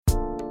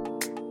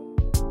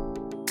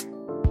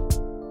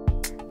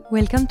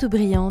Welcome to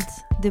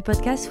Brillante, the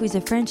podcast with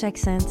a French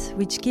accent,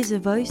 which gives a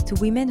voice to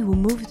women who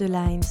move the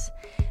lines.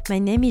 My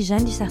name is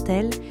Jeanne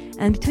Dusartel,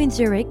 and between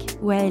Zurich,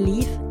 where I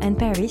live, and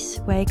Paris,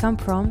 where I come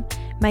from,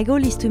 my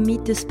goal is to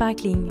meet the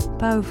sparkling,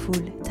 powerful,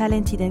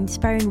 talented and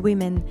inspiring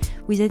women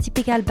with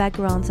atypical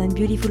backgrounds and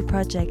beautiful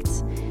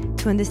projects,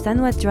 to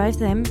understand what drives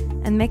them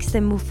and makes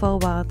them move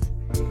forward.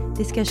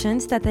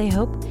 Discussions that I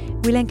hope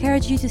will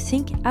encourage you to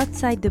think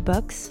outside the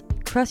box,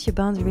 cross your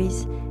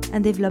boundaries,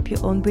 and develop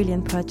your own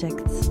brilliant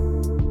projects.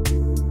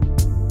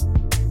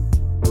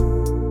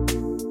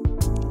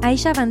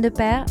 Aisha van der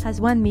Peer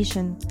has one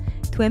mission: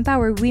 to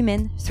empower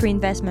women through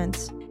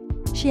investments.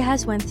 She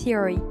has one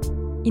theory.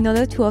 In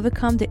order to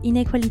overcome the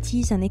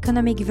inequalities and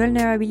economic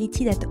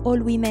vulnerability that all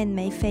women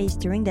may face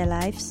during their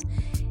lives,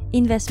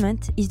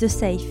 investment is the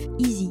safe,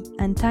 easy,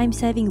 and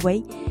time-saving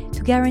way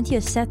to guarantee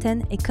a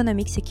certain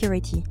economic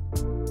security.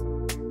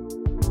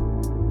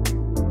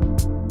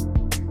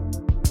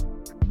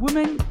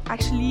 Women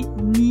actually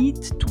need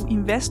to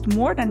invest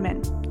more than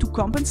men to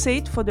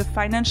compensate for the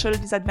financial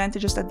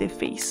disadvantages that they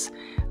face.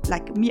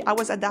 Like me, I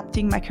was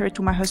adapting my career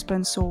to my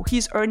husband, so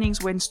his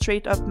earnings went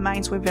straight up,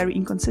 mine were very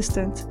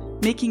inconsistent.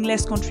 Making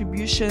less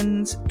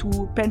contributions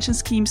to pension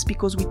schemes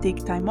because we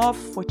take time off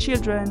for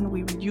children,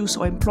 we reduce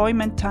our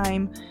employment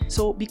time.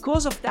 So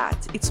because of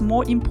that, it's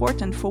more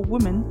important for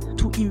women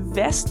to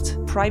invest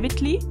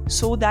privately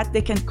so that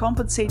they can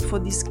compensate for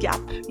this gap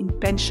in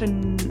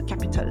pension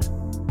capital.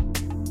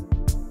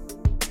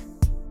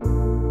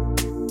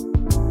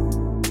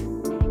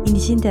 In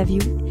this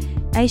interview,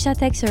 Aisha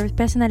takes her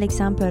personal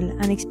example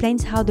and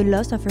explains how the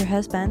loss of her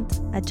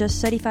husband, at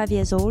just 35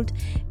 years old,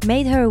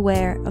 made her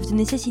aware of the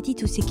necessity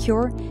to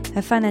secure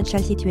her financial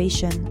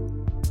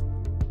situation.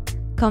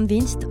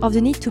 Convinced of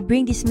the need to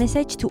bring this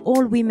message to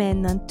all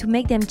women and to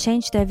make them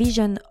change their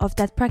vision of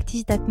that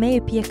practice that may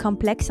appear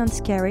complex and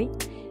scary,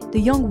 the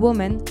young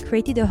woman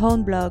created her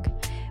own blog,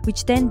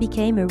 which then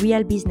became a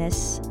real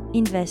business,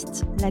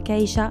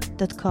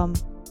 investlikeaisha.com.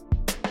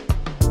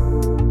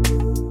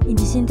 In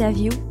this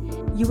interview,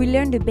 you will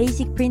learn the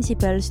basic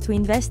principles to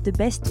invest the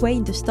best way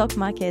in the stock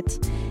market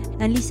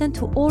and listen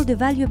to all the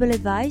valuable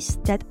advice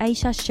that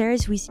Aisha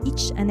shares with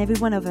each and every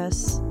one of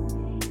us.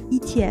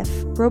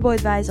 ETF,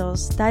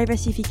 robo-advisors,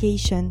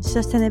 diversification,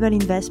 sustainable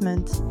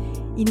investment.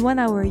 In 1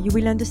 hour, you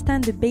will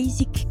understand the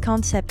basic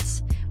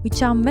concepts,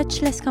 which are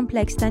much less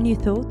complex than you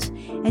thought,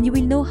 and you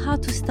will know how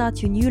to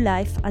start your new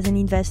life as an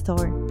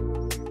investor.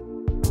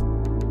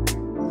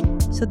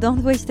 So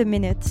don't waste a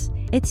minute.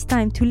 It's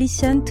time to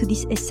listen to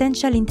this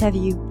essential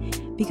interview,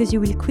 because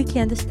you will quickly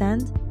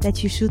understand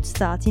that you should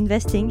start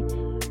investing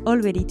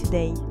already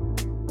today.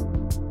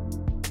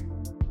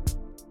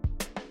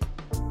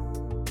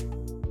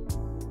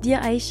 Dear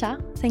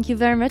Aisha, thank you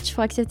very much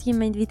for accepting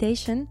my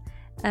invitation.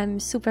 I'm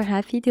super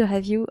happy to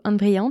have you on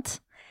Brillante.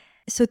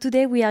 So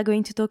today we are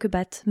going to talk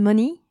about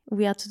money.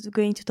 We are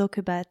going to talk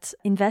about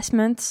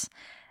investments,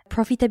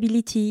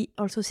 profitability,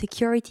 also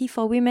security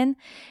for women.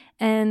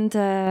 And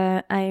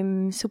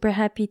I'm super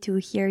happy to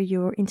hear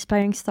your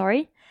inspiring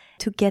story,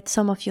 to get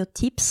some of your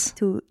tips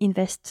to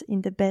invest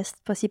in the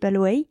best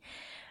possible way.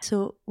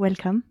 So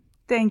welcome.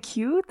 Thank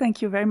you.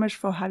 Thank you very much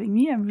for having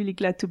me. I'm really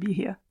glad to be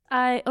here.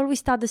 I always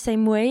start the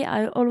same way.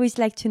 I always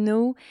like to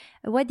know,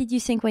 what did you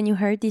think when you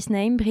heard this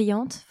name,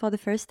 Brillante, for the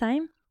first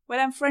time?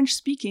 Well, I'm French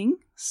speaking,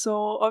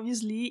 so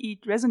obviously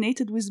it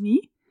resonated with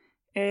me.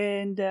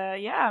 And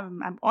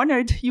I'm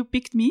honored you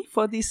picked me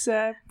for this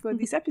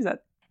episode.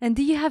 And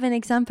do you have an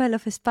example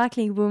of a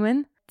sparkling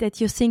woman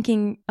that you're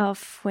thinking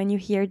of when you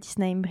hear this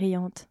name,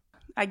 Brillante?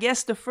 I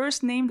guess the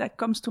first name that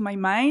comes to my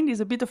mind is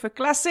a bit of a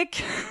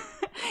classic.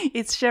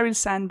 It's Sheryl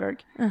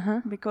Sandberg.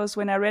 Because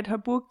when I read her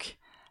book,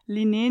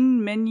 Lean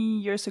In, many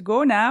years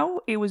ago now,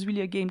 it was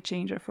really a game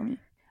changer for me.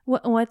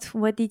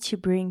 What did she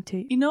bring to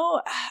you? You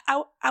know,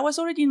 I was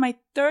already in my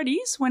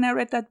 30s when I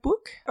read that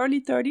book,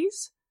 early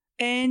 30s.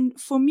 And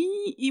for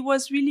me, it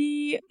was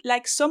really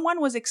like someone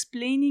was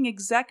explaining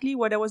exactly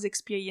what I was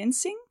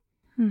experiencing.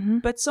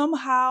 But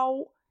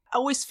somehow I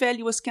always felt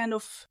it was kind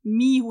of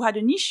me who had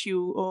an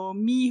issue, or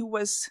me who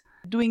was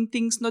doing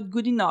things not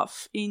good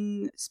enough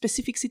in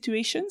specific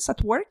situations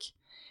at work.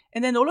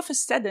 And then all of a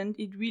sudden,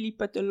 it really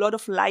put a lot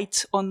of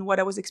light on what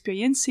I was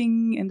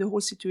experiencing and the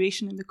whole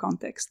situation and the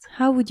context.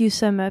 How would you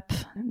sum up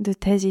the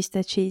thesis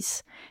that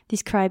she's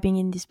describing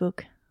in this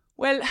book?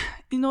 Well,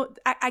 you know,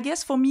 I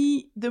guess for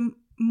me, the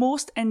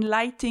most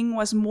enlightening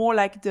was more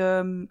like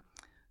the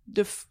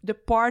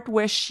part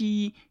where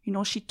she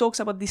talks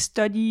about this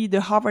study,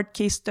 the Harvard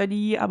case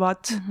study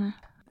about,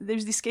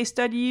 there's this case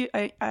study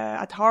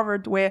at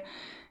Harvard where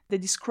they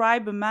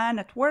describe a man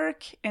at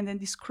work and then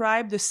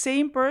describe the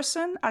same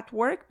person at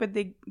work, but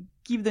they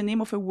give the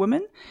name of a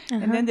woman.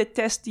 And then they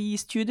test the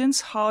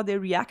students how they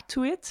react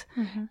to it.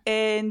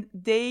 And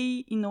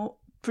they,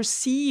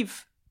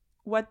 perceive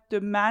what the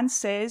man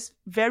says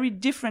very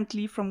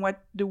differently from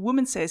what the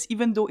woman says,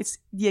 even though it's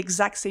the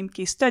exact same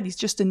case study. It's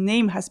just the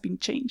name has been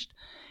changed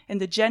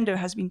and the gender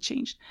has been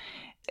changed.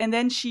 And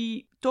then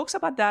she talks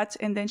about that,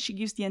 and then she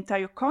gives the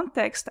entire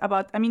context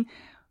about,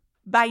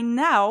 by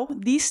now,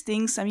 these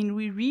things, I mean,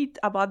 we read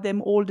about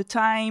them all the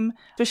time,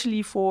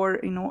 especially for,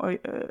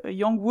 a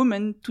young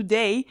woman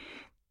today.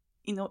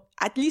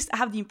 At least I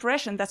have the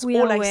impression that's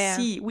all I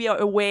see. We are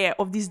aware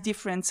of these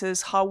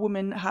differences, how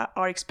women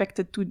are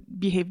expected to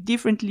behave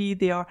differently.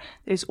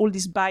 There's all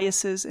these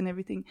biases and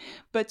everything.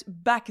 But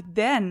back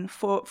then,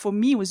 for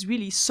me, it was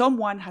really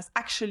someone has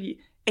actually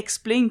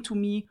explained to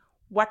me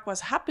what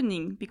was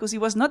happening, because it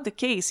was not the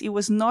case. It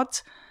was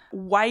not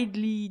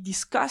widely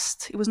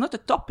discussed. It was not a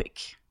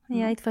topic.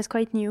 Yeah, it was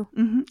quite new.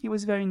 It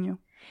was very new.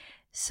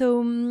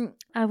 So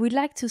I would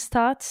like to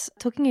start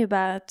talking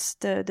about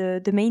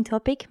the main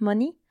topic,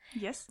 money.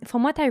 Yes.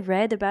 From what I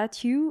read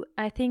about you,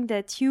 I think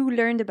that you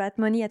learned about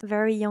money at a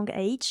very young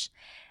age.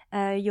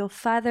 Your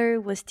father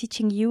was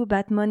teaching you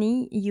about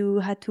money.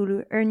 You had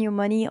to earn your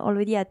money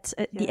already at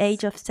the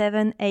age of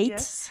 7, 8,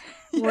 yes.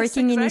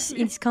 working Yes,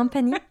 in his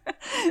company.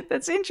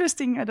 That's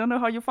interesting. I don't know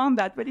how you found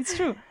that, but it's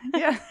true.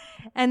 Yeah.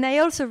 And I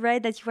also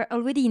read that you were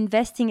already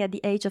investing at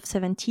the age of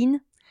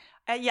 17.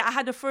 Yeah, I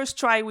had a first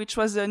try, which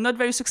was not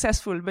very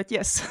successful, but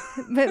yes.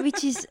 But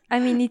which is, I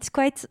mean, it's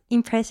quite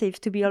impressive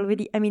to be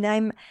already, I mean,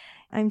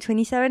 I'm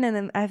 27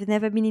 and I've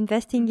never been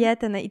investing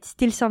yet, and it's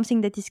still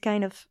something that is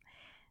kind of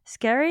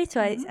scary. So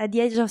at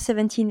the age of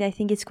 17, I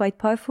think it's quite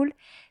powerful.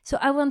 So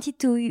I wanted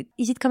to,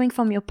 is it coming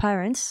from your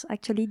parents,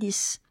 actually,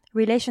 this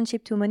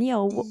relationship to money?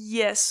 Or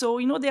Yes. So,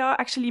 there are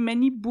actually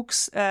many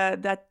books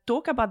that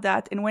talk about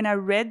that. And when I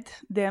read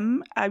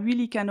them, I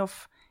really kind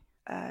of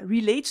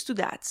relate to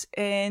that.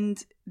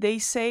 And they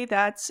say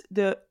that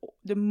the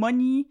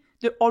money,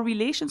 our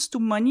relations to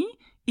money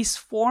is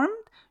formed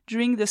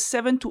during the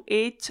 7 to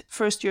 8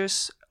 first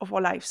years of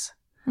our lives.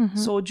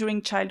 So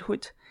during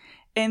childhood.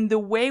 And the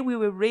way we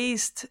were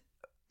raised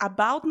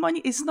about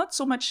money is not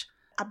so much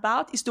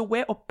about, is the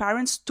way our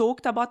parents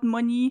talked about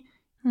money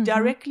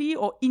directly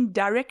or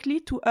indirectly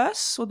to us.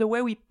 So the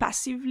way we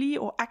passively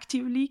or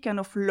actively kind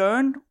of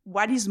learn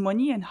what is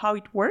money and how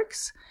it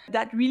works,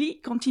 that really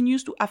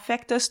continues to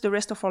affect us the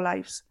rest of our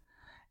lives.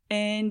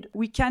 And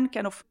we can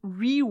kind of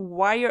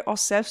rewire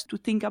ourselves to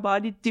think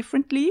about it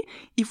differently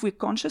if we're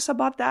conscious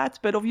about that,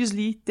 but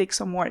obviously it takes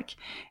some work.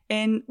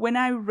 And when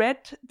I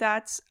read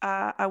that,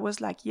 I was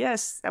like,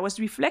 yes, I was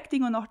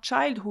reflecting on our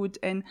childhood,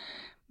 and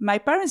my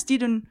parents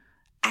didn't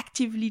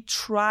actively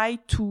try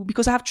to,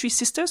 because I have 3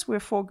 sisters, we're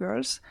 4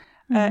 girls,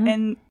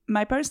 and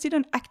my parents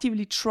didn't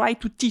actively try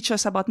to teach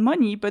us about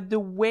money, but the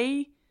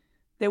way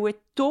they were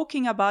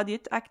talking about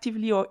it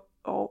actively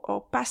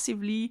or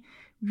passively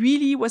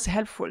really was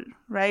helpful,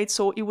 right?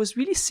 So it was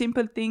really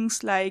simple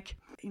things like,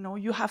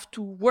 you have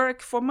to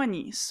work for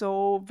money.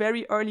 So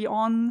very early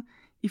on,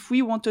 if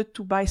we wanted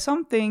to buy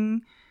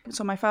something,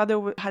 so my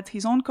father had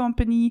his own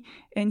company,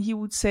 and he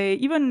would say,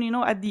 even,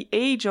 at the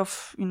age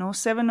of,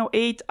 7 or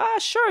 8,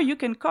 sure, you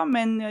can come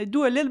and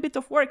do a little bit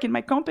of work in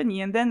my company,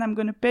 and then I'm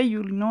going to pay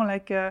you,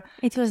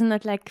 It was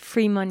not like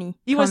free money.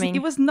 It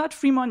was not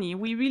free money.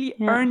 We really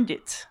earned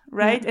it,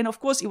 right? Yeah. And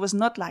of course, it was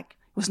not like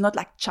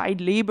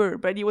child labor,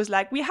 but it was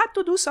like we had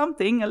to do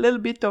something, a little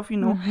bit of,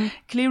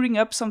 clearing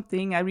up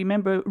something. I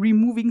remember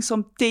removing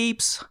some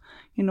tapes,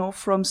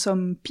 from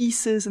some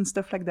pieces and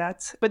stuff like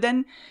that. But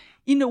then,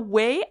 in a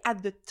way,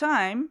 at the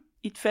time,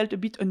 it felt a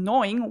bit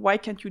annoying. Why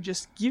can't you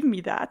just give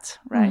me that,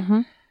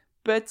 right?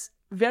 But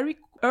very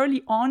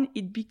early on,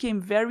 it became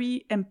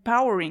very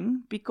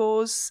empowering,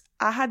 because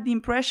I had the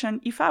impression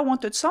if I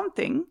wanted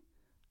something,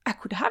 I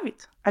could have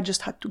it. I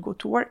just had to go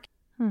to work.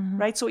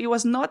 Right? So it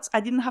was not, I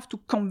didn't have to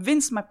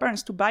convince my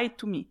parents to buy it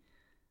to me.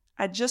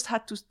 I just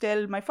had to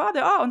tell my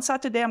father, on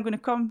Saturday I'm going to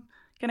come.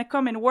 Can I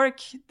come and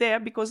work there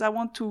because I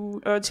want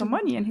to earn some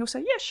money? And he'll say,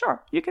 yeah,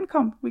 sure, you can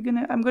come.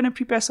 I'm going to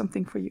prepare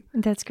something for you.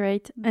 That's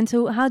great. And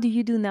so how do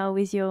you do now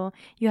with you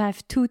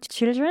have 2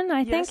 children,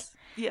 I think?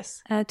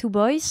 Yes. 2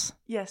 boys?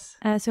 Yes.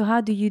 So how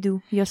do you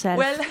do yourself?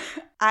 Well,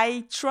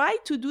 I try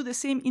to do the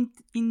same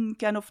in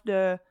kind of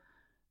the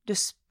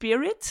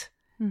spirit.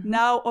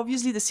 Now,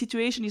 obviously, the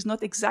situation is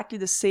not exactly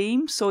the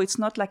same. So it's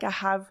not like I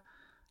have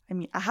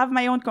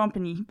my own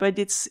company, but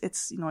it's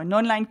an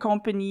online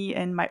company,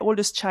 and my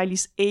oldest child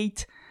is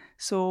 8.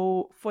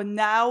 So for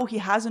now, he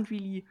hasn't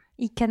really...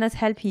 He cannot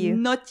help you.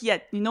 Not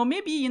yet.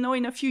 Maybe,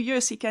 in a few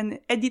years, he can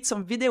edit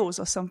some videos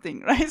or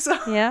something, right? So,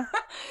 yeah.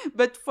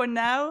 But for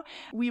now,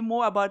 we're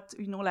more about,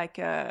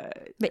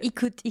 But he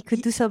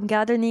could do some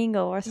gardening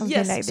or something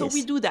like this. Yes, so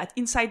we do that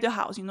inside the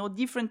house.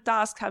 Different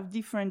tasks have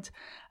different...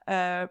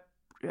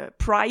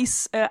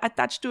 price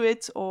attached to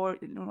it, or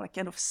like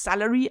kind of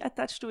salary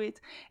attached to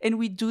it, and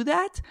we do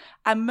that.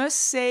 I must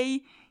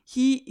say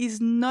he is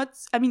not,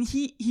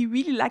 he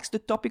really likes the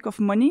topic of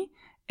money,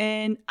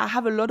 and I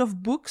have a lot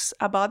of books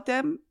about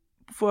them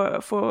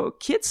for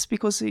kids,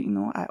 because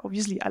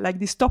I like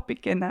this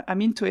topic and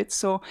I'm into it.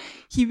 So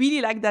he really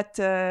liked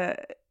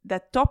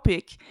that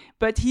topic,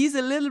 but he's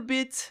a little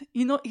bit,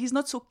 he's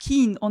not so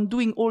keen on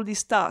doing all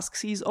these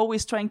tasks. He's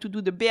always trying to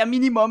do the bare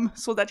minimum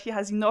so that he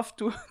has enough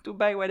to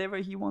buy whatever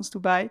he wants to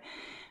buy.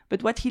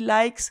 But what he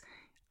likes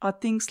are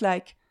things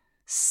like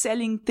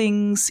selling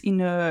things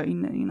in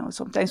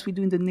sometimes we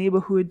do in the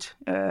neighborhood,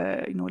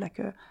 like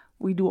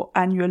We do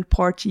annual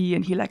party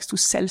and he likes to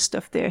sell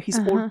stuff there, his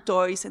old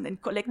toys, and then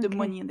collect the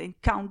money and then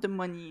count the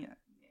money.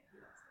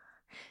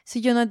 So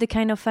you're not the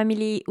kind of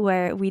family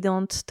where we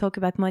don't talk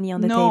about money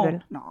on the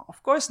table? No,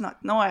 of course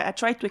not. No, I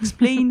try to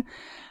explain.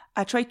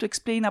 I try to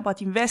explain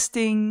about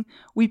investing.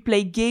 We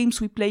play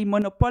games. We play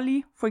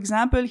Monopoly, for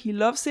example. He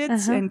loves it,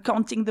 and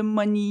counting the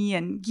money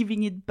and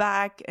giving it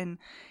back and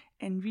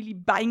really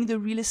buying the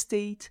real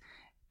estate.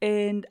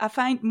 And I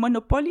find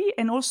Monopoly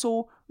and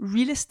also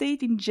real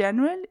estate in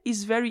general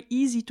is very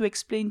easy to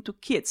explain to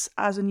kids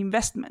as an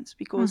investment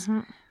because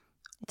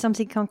it's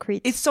something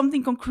concrete. It's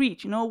something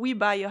concrete. We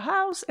buy a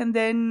house and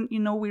then,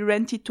 we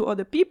rent it to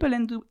other people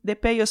and they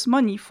pay us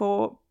money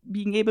for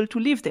being able to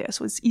live there.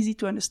 So it's easy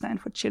to understand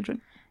for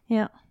children.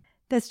 Yeah,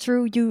 that's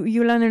true.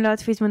 You learn a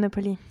lot with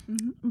Monopoly.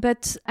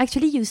 But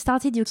actually you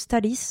started your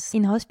studies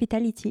in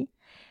hospitality.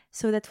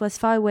 So that was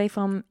far away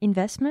from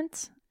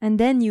investment. And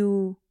then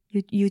you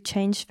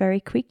changed very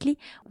quickly.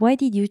 Why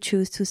did you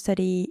choose to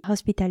study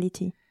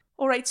hospitality?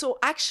 All right. So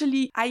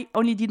actually, I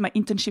only did my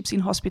internships in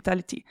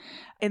hospitality.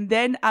 And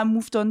then I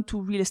moved on to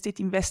real estate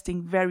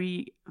investing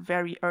very,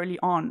 very early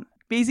on.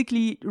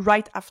 Basically,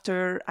 right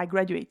after I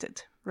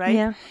graduated, right?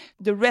 Yeah.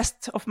 The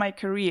rest of my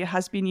career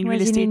has been in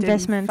real estate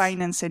and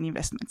finance and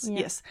investments. Yeah.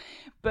 Yes.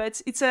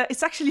 But it's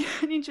actually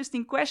an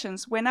interesting question.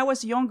 When I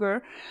was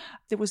younger,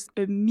 there was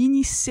a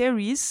mini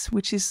series,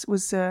 which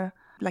was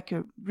like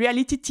a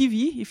reality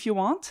TV, if you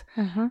want,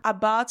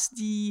 about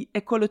the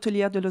École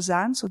Hôtelière de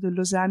Lausanne, so the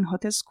Lausanne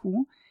Hotel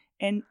School.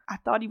 And I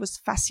thought it was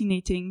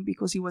fascinating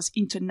because it was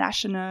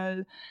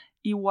international.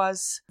 It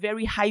was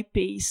very high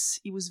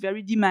pace. It was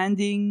very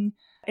demanding.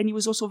 And it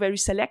was also very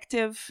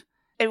selective.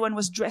 Everyone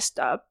was dressed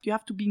up. You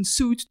have to be in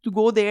suit to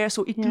go there.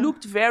 So it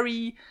looked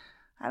very,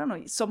 I don't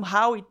know,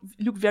 somehow it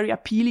looked very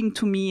appealing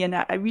to me. And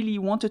I really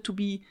wanted to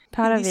be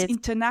part of this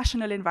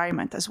international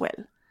environment as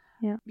well.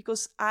 Yeah.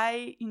 Because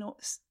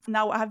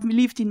now I've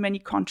lived in many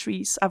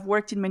countries. I've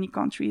worked in many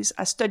countries.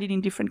 I studied in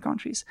different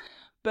countries.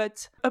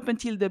 But up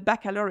until the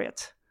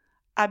baccalaureate,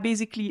 I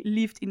basically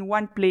lived in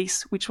one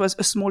place, which was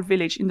a small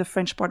village in the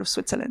French part of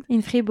Switzerland.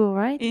 In Fribourg,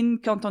 right? In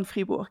Canton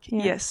Fribourg,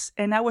 yes.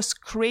 And I was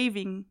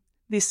craving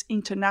this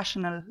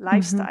international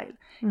lifestyle.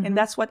 And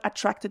that's what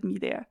attracted me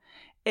there.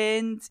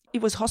 And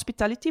it was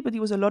hospitality, but it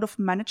was a lot of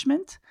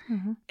management.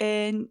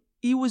 And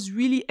it was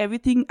really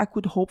everything I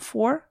could hope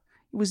for.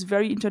 It was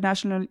very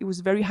international. It was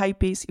very high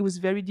paced. It was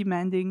very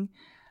demanding.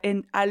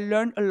 And I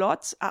learned a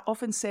lot. I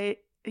often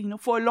say,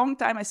 for a long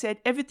time, I said,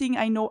 everything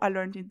I know, I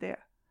learned it there.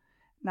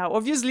 Now,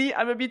 obviously,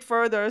 I'm a bit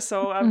further,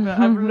 so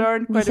I've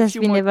learned quite a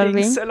few more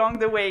things along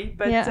the way.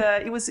 But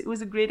it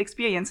was a great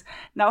experience.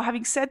 Now,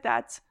 having said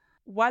that,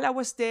 while I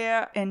was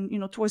there and,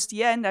 towards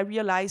the end, I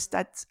realized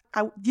that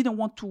I didn't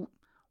want to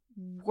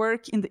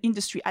work in the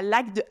industry. I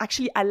liked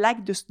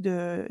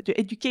the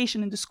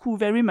education in the school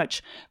very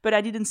much, but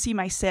I didn't see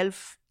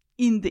myself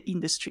in the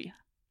industry.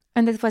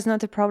 And that was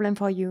not a problem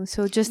for you.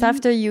 So just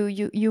after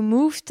you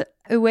moved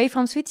away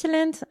from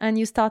Switzerland and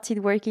you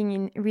started working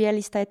in real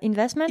estate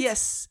investment?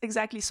 Yes,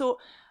 exactly. So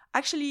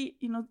actually,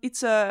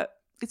 it's a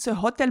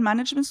hotel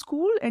management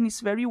school and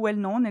it's very well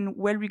known and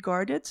well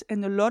regarded.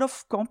 And a lot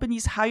of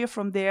companies hire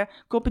from there,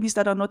 companies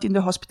that are not in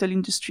the hospital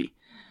industry.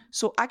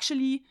 So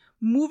actually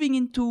moving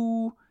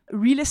into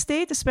real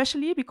estate,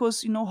 especially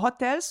because,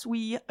 hotels,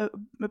 a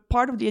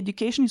part of the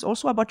education is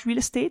also about real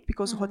estate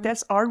because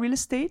hotels are real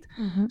estate.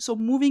 So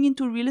moving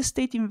into real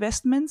estate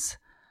investments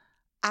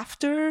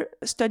after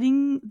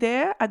studying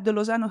there at the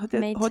Lausanne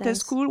Hotel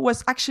School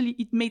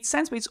it made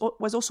sense, but it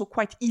was also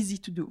quite easy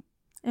to do.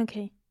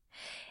 Okay.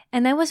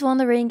 And I was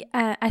wondering,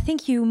 I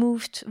think you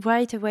moved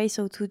right away,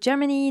 so to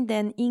Germany,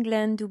 then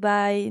England,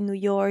 Dubai, New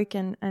York,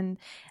 and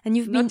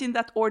you've been... Not in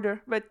that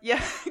order, but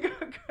yeah.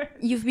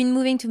 You've been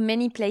moving to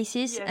many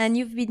places, and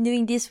you've been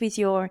doing this with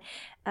your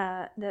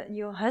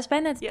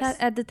husband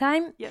at the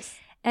time. Yes.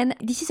 And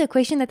this is a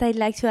question that I'd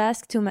like to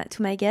ask to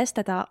my guests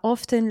that are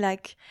often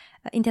like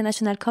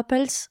international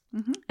couples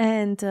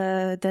and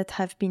that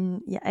have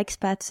been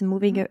expats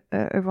moving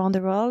around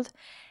the world.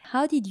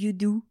 How did you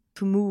do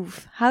to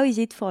move? How is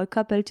it for a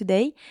couple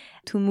today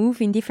to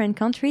move in different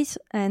countries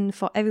and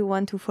for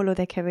everyone to follow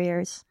their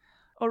careers?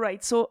 All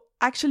right. So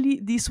actually,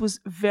 this was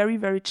very,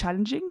 very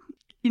challenging.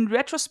 In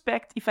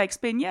retrospect, if I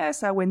explain,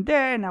 yes, I went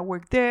there and I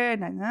worked there,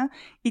 and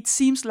it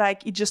seems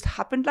like it just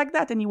happened like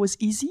that and it was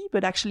easy,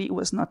 but actually it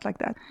was not like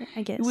that.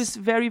 I guess. It was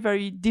very,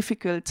 very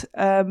difficult.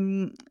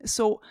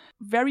 So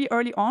very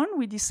early on,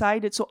 we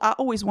decided, so I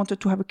always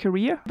wanted to have a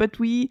career, but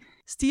we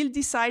still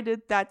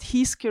decided that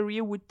his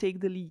career would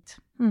take the lead.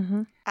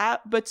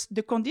 But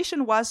the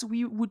condition was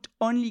we would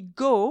only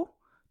go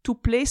to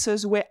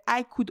places where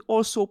I could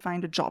also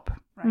find a job.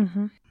 Right?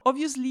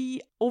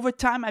 Obviously, over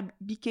time, I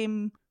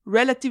became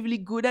relatively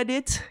good at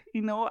it.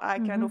 I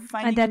kind of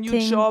finding a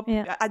new job,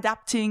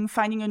 adapting,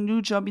 finding a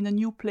new job in a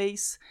new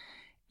place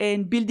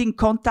and building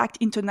contact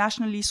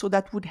internationally. So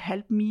that would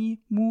help me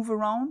move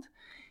around.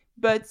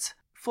 But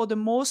for the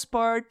most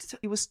part,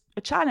 it was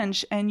a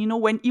challenge.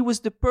 And, when it was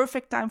the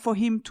perfect time for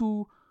him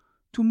to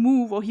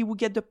move or he would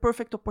get the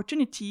perfect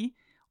opportunity,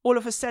 all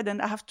of a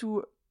sudden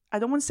I I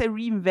don't want to say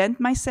reinvent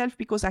myself,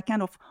 because I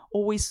kind of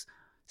always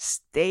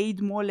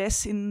stayed more or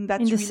less in that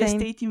real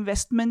estate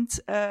investment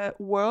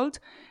world.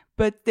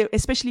 But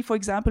especially, for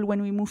example,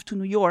 when we moved to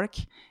New York,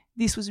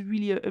 this was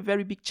really a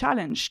very big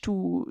challenge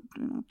to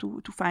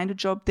find a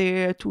job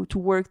there, to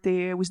work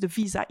there with the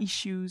visa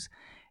issues,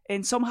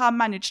 and somehow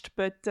managed.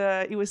 But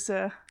it was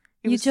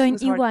you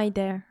joined EY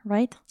there,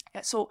 right?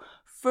 Yeah, so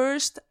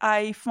first,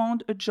 I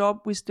found a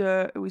job with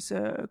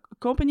a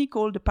company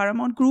called the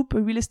Paramount Group,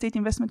 a real estate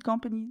investment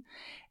company.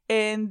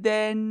 And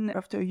then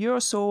after a year or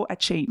so, I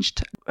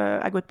changed.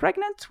 I got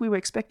pregnant. We were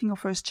expecting our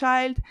first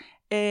child,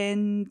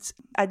 and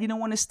I didn't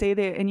want to stay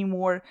there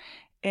anymore.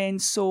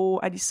 And so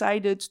I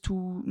decided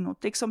to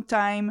take some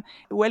time,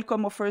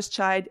 welcome our first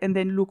child, and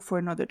then look for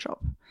another job.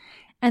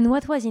 And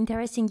what was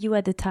interesting you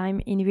at the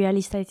time in real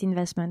estate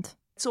investment?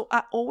 So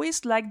I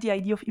always liked the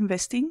idea of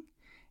investing.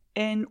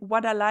 And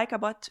what I like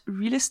about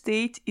real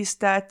estate is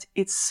that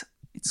it's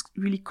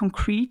really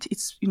concrete.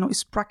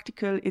 It's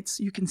practical.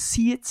 You can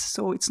see it.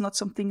 So it's not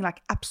something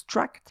like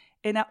abstract.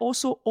 And I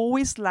also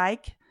always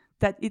like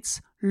that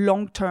it's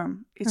long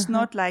term. It's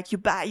not like you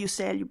buy, you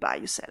sell,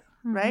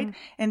 right?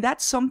 And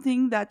that's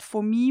something that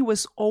for me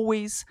was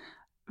always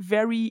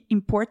very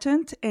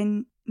important.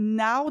 And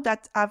now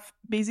that I've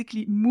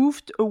basically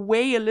moved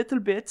away a little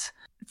bit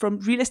from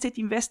real estate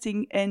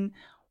investing, and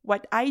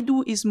what I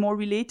do is more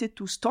related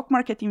to stock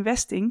market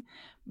investing,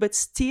 but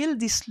still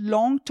this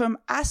long-term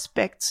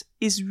aspect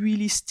is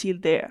really still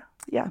there.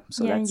 Yeah.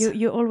 So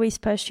you always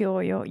push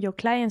your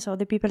clients or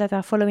the people that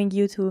are following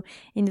you to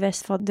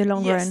invest for the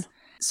long run.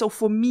 So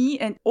for me,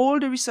 and all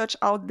the research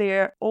out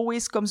there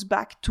always comes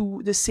back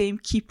to the same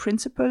key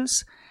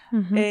principles.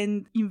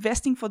 And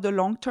investing for the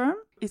long term,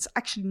 it's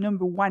actually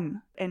number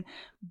one. And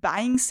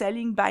buying,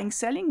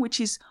 selling, which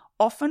is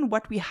often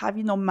what we have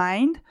in our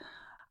mind,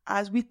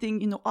 as we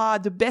think,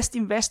 the best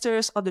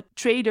investors are the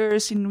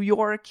traders in New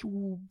York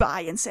who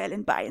buy and sell,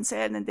 and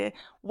they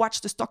watch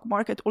the stock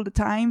market all the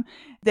time.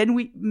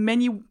 Then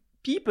many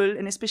people,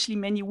 and especially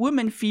many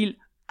women, feel,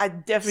 I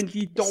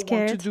definitely don't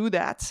want to do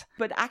that.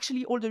 But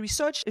actually, all the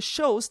research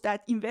shows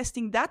that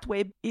investing that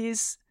way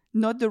is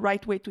not the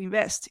right way to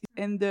invest.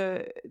 And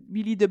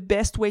really the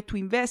best way to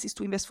invest is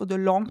to invest for the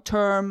long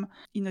term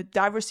in a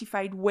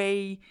diversified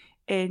way,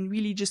 and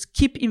really just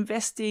keep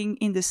investing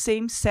in the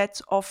same set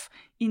of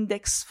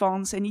index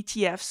funds and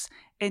ETFs,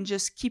 and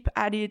just keep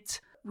at it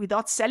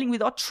without selling,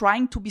 without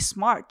trying to be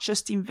smart,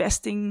 just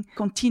investing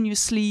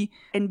continuously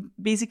and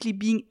basically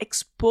being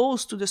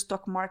exposed to the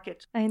stock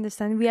market. I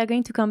understand. We are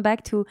going to come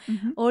back to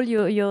all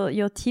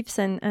your tips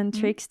and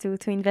tricks to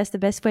invest the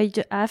best way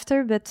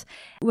after. But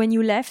when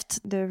you left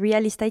the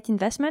real estate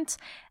investment,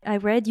 I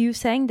read you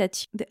saying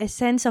that the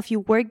essence of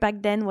your work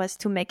back then was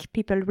to make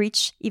people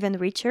rich, even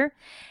richer.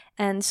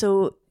 And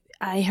so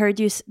I heard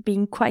you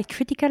being quite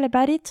critical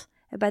about it,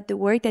 about the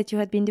work that you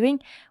had been doing.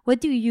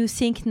 What do you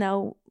think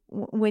now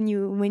when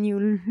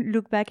you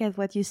look back at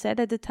what you said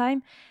at the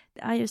time?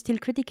 Are you still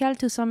critical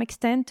to some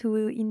extent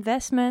to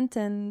investment?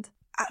 And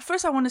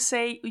first, I want to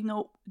say,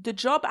 the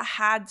job I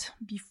had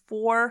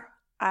before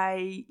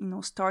I,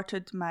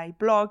 started my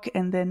blog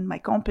and then my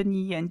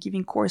company and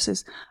giving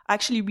courses, I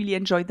actually really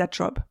enjoyed that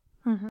job.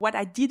 What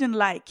I didn't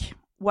like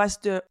was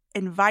the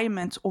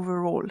environment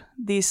overall,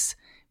 this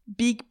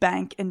big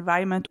bank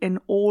environment and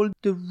all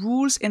the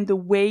rules and the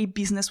way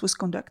business was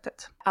conducted.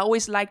 I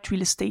always liked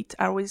real estate.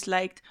 I always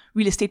liked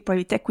real estate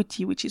private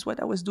equity, which is what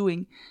I was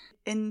doing.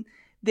 And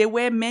there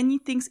were many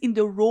things in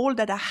the role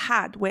that I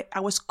had where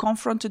I was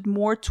confronted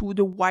more to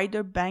the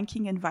wider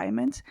banking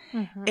environment.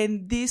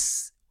 And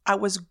this I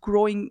was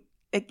growing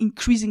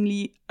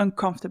increasingly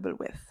uncomfortable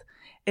with.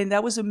 And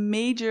that was a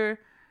major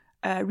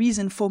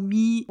reason for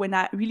me when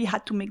I really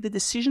had to make the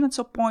decision at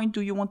some point,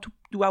 do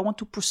I want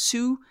to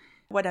pursue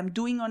what I'm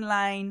doing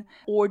online,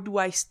 or do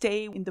I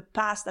stay in the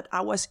past that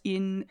I was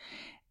in?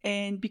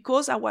 And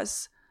because I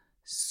was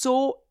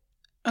so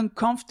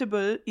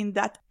uncomfortable in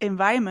that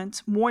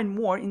environment, more and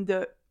more in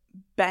the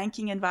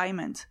banking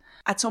environment,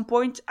 at some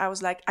point I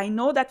was like, I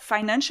know that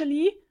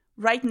financially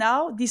right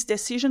now this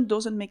decision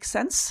doesn't make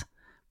sense,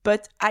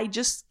 but I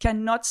just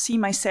cannot see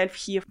myself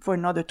here for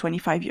another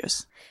 25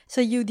 years. So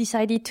you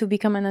decided to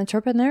become an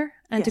entrepreneur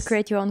and to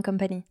create your own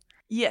company?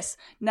 Yes.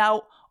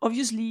 Now,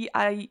 obviously,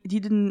 I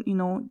didn't,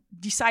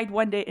 decide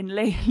one day and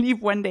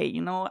leave one day.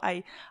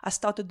 I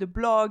started the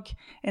blog,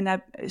 and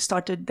I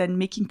started then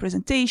making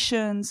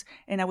presentations,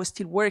 and I was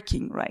still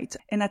working, right?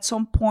 And at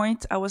some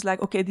point, I was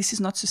like, okay, this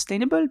is not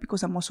sustainable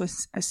because I'm also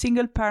a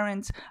single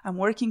parent. I'm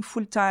working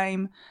full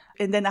time,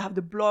 and then I have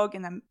the blog,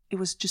 and it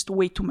was just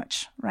way too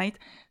much, right?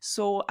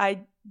 So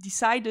I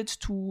decided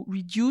to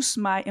reduce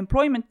my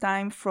employment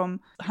time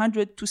from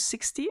 100 to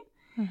 60.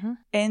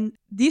 And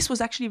this was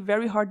actually a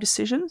very hard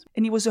decision.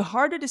 And it was a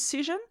harder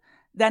decision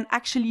than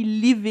actually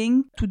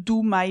leaving to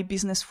do my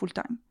business full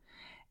time.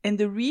 And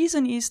the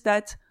reason is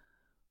that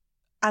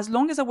as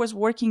long as I was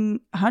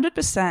working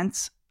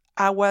 100%,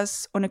 I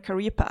was on a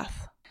career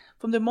path.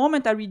 From the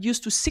moment I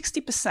reduced to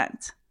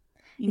 60%,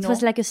 it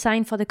was like a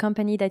sign for the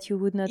company that you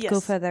would not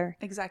go further.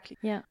 Exactly.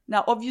 Yeah.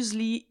 Now,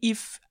 obviously,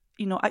 if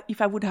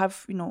if I would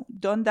have,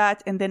 done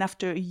that, and then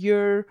after a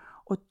year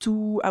or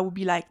two, I would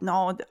be like,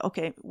 no,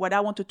 okay, what I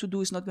wanted to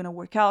do is not going to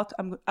work out.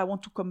 I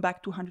want to come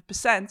back to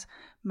 100%.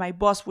 My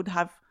boss would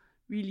have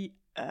really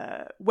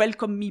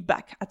welcomed me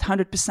back at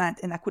 100%,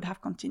 and I could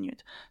have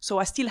continued. So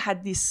I still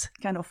had this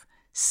kind of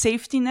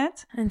safety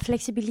net and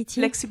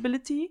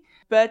flexibility,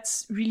 but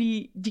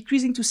really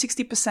decreasing to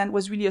 60%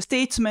 was really a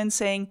statement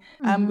saying,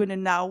 I'm going to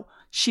now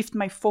shift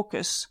my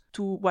focus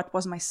to what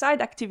was my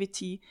side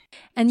activity.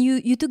 And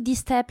you took this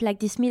step, like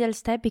this middle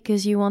step,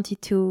 because you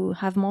wanted to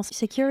have more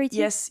security?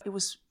 Yes, it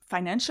was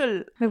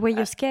financial. But were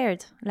you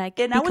scared?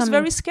 And I was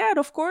very scared,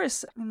 of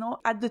course.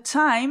 At the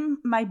time,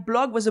 my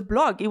blog was a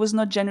blog. It was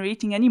not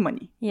generating any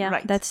money. Yeah,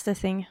 right? That's the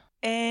thing.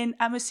 And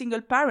I'm a single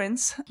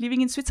parent.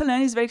 Living in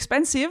Switzerland is very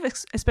expensive,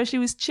 especially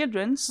with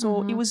children.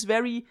 So it was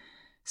very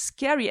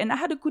scary. And I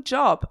had a good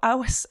job. I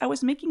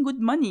was making good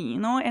money,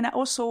 and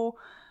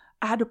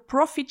I had a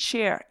profit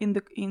share in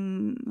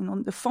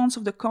the funds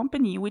of the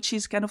company, which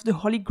is kind of the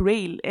holy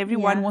grail.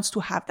 Everyone wants to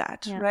have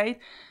that, right?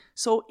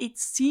 So it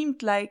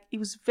seemed like it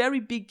was a very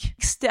big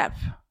step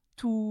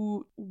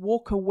to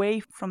walk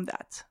away from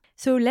that.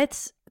 So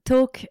let's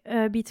talk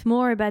a bit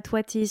more about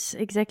what is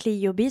exactly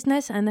your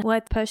business and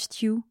what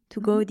pushed you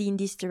to go in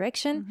this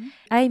direction.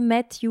 I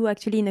met you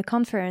actually in a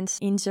conference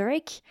in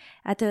Zurich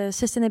at a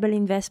sustainable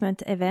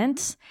investment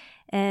event.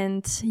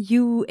 And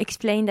you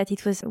explained that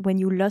it was when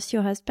you lost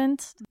your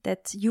husband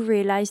that you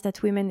realized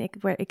that women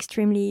were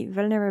extremely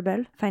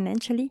vulnerable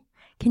financially.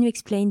 Can you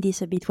explain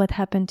this a bit? What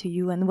happened to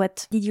you and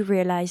what did you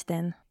realize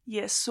then?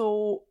 Yes,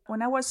 so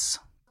when I was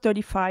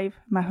 35,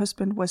 my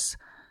husband was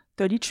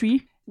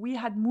 33. We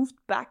had moved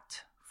back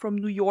from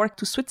New York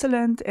to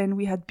Switzerland, and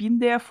we had been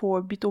there for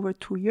a bit over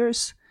 2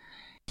 years.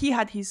 He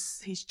had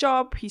his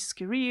job, his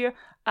career.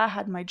 I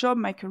had my job,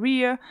 my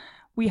career.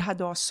 We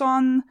had our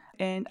son,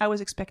 and I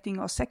was expecting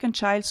our second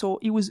child. So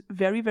it was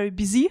very, very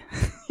busy.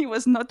 It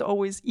was not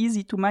always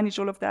easy to manage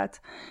all of that.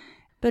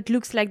 But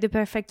looks like the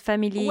perfect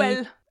family.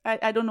 Well,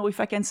 I don't know if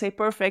I can say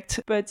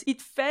perfect, but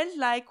it felt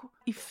like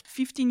if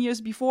 15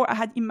 years before I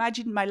had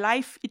imagined my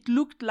life, it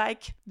looked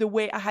like the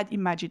way I had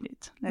imagined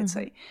it, let's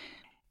say.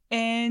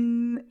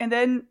 And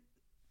then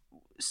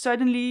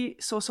suddenly,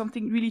 so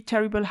something really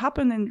terrible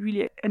happened and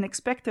really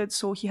unexpected.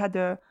 So he had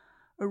a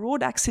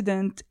road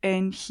accident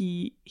and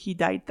he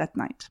died that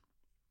night.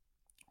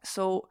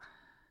 So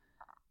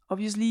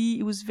obviously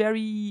it was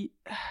very,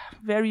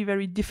 very,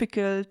 very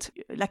difficult,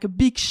 like a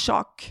big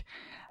shock,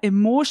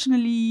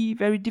 emotionally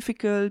very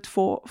difficult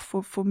for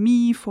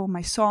me, for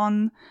my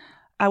son.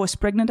 I was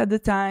pregnant at the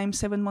time,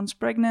 7 months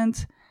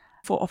pregnant.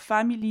 For our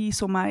family,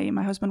 so my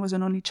husband was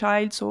an only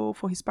child, so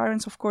for his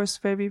parents, of course,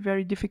 very,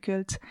 very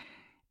difficult.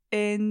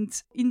 And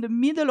in the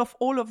middle of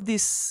all of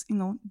this,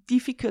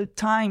 difficult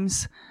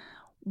times,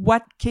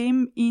 what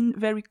came in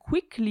very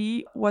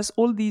quickly was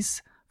all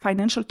these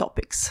financial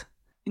topics.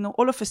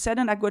 All of a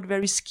sudden I got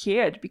very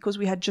scared because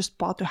we had just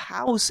bought a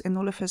house, and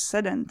all of a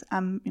sudden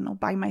I'm,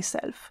 by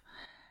myself.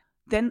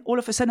 Then all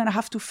of a sudden I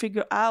have to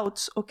figure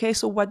out, okay,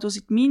 so what does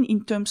it mean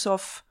in terms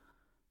of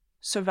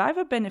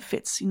survivor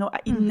benefits?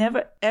 It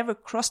never ever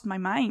crossed my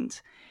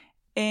mind.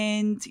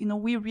 And,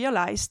 we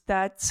realized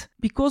that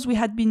because we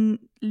had been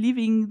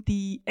living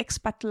the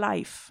expat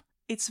life,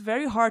 it's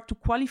very hard to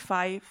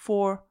qualify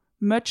for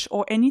much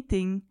or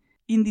anything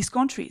in these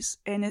countries,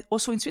 and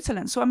also in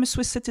Switzerland. So I'm a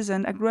Swiss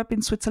citizen. I grew up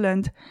in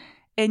Switzerland.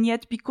 And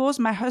yet, because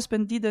my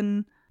husband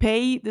didn't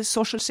pay the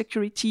social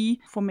security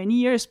for many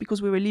years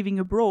because we were living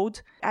abroad,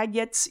 I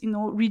get,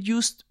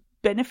 reduced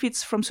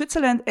benefits from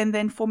Switzerland. And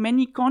then for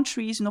many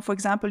countries, for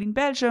example, in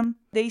Belgium,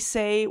 they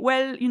say,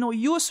 well,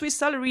 your Swiss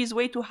salary is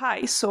way too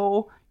high,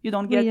 so you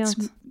don't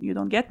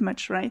get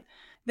much, right?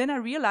 Then I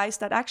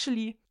realized that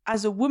actually,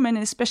 as a woman,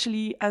 and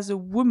especially as a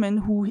woman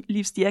who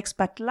lives the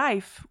expat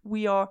life,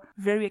 we are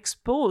very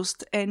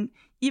exposed. And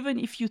even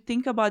if you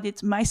think about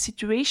it, my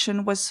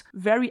situation was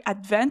very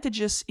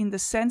advantageous in the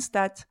sense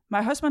that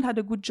my husband had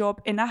a good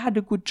job and I had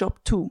a good job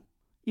too.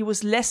 It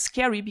was less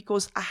scary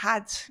because I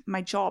had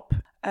my job.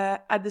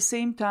 At the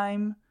same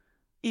time,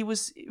 it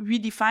was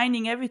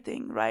redefining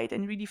everything, right?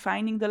 And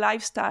redefining the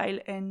lifestyle.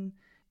 And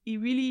it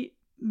really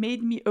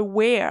made me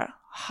aware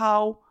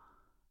how,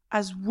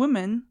 as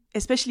women,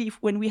 especially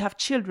when we have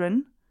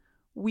children,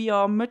 we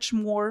are much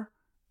more,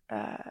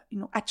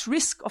 at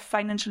risk of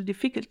financial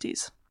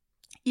difficulties.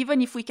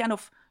 Even if we kind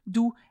of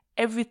do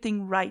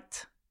everything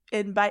right.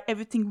 And by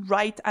everything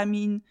right, I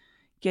mean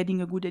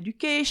getting a good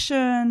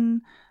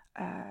education,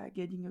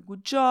 getting a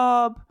good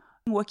job,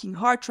 working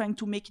hard, trying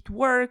to make it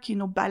work,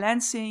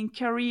 balancing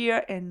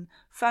career and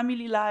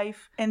family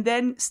life. And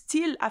then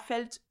still I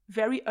felt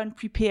very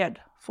unprepared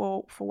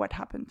for what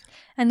happened.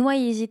 And why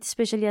is it,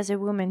 especially as a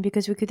woman?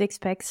 Because we could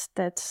expect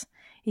that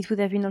it would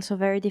have been also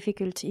very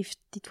difficult if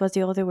it was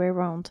the other way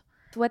around.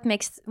 What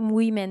makes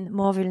women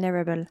more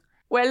vulnerable?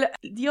 Well,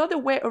 the other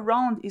way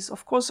around is,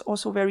 of course,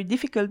 also very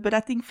difficult, but I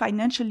think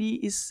financially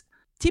is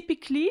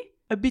typically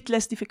a bit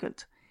less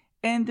difficult.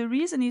 And the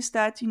reason is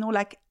that,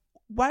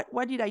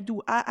 what did I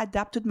do? I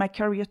adapted my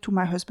career to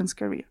my husband's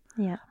career.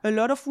 Yeah. A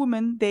lot of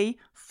women, they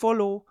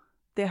follow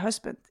their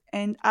husband.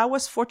 And I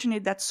was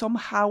fortunate that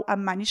somehow I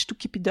managed to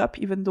keep it up,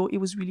 even though it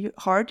was really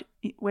hard.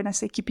 When I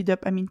say keep it up,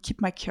 I mean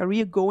keep my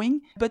career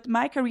going. But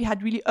my career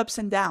had really ups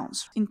and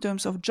downs in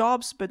terms of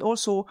jobs, but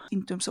also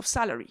in terms of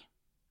salary,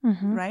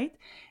 right?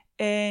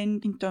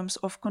 And in terms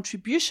of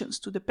contributions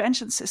to the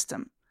pension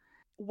system.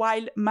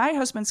 While my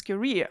husband's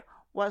career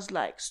was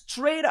like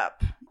straight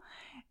up.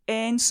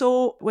 And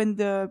so when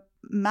the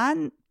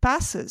man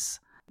passes,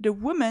 the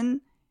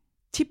woman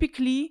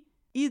typically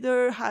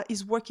either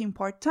is working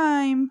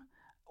part-time,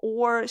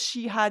 or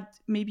she had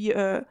maybe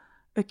a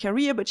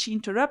career, but she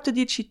interrupted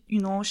it. She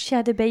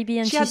had a baby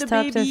and she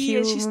stopped a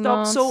few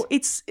months. So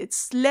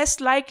it's less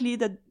likely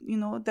that,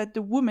 that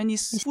the woman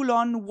is full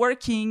on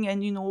working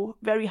and,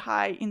 very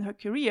high in her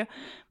career.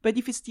 But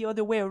if it's the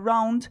other way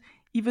around,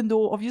 even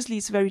though obviously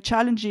it's very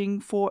challenging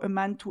for a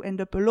man to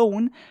end up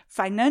alone,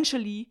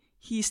 financially,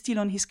 he's still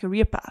on his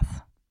career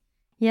path.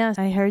 Yeah,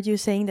 I heard you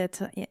saying that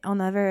on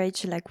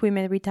average, like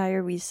women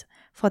retire with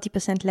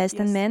 40% less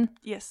than men.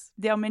 Yes,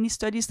 there are many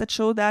studies that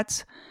show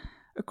that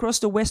across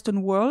the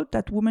Western world,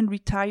 that women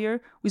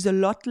retire with a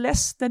lot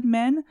less than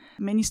men.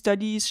 Many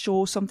studies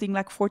show something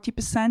like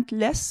 40%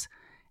 less.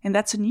 And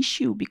that's an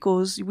issue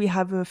because we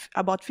have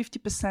about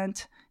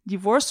 50%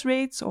 divorce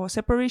rates or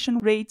separation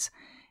rates.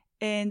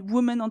 And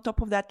women on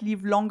top of that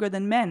live longer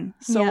than men.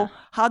 So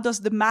how does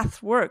the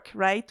math work,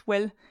 right?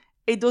 Well,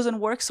 it doesn't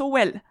work so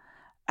well.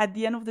 At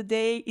the end of the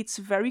day, it's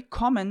very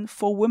common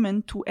for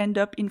women to end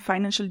up in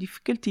financial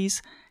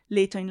difficulties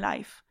later in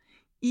life.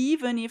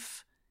 Even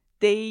if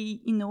they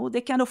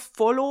kind of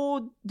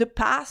follow the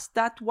path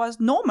that was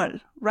normal,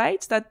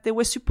 right? That they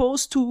were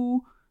supposed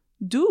to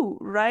do,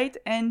 right?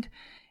 And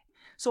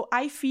so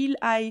I feel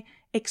I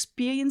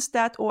experienced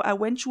that, or I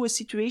went through a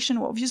situation,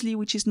 obviously,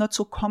 which is not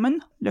so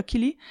common,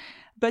 luckily,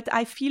 but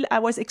I feel I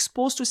was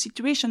exposed to a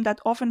situation that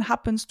often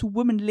happens to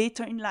women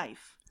later in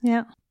life.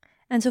 Yeah.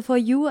 And so for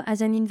you, as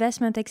an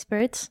investment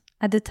expert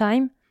at the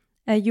time,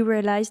 you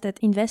realized that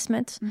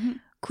investment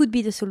could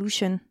be the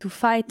solution to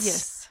fight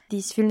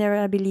this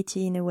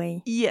vulnerability in a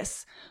way.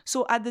 Yes.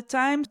 So at the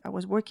time, I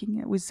was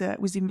working with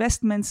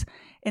investments,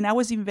 and I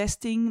was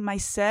investing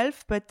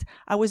myself, but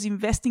I was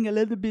investing a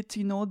little bit,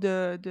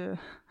 the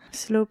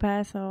slow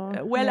path or...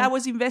 I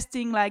was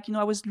investing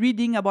I was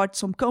reading about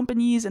some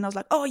companies, and I was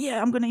like, oh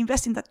yeah, I'm going to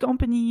invest in that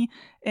company.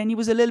 And it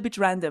was a little bit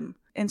random.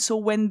 And so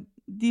when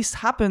this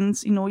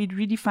happens, it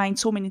redefined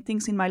so many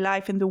things in my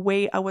life and the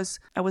way I was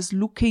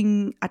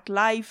looking at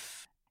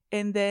life.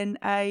 And then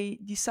I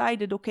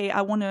decided, okay,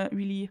 I want to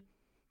really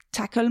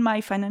tackle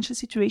my financial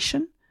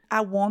situation.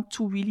 I want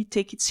to really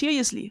take it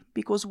seriously,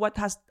 because what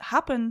has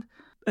happened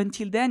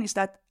until then is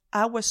that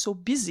I was so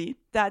busy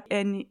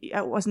and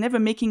I was never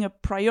making a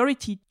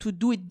priority to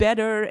do it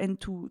better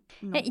and to...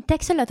 It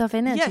takes a lot of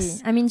energy.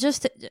 Yes. I mean,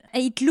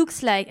 it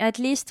looks like, at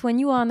least when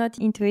you are not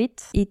into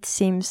it, it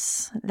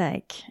seems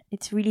like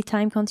it's really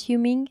time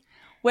consuming.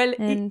 Well,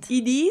 it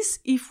is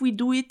if we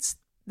do it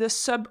the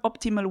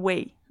suboptimal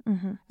way.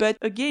 Mm-hmm. But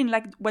again,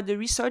 like what the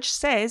research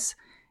says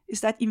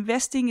is that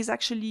investing is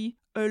actually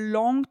a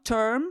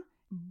long-term,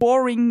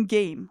 boring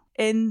game.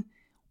 And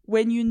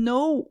when you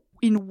know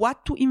in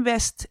what to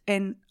invest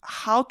and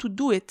how to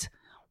do it,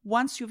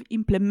 once you've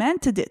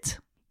implemented it,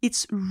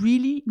 it's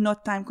really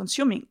not time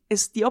consuming.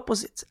 It's the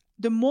opposite.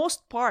 The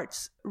most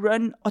parts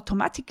run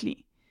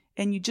automatically,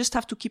 and you just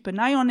have to keep an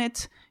eye on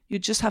it. You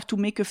just have to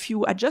make a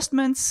few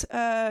adjustments,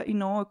 a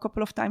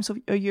couple of times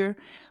a year.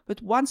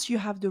 But once you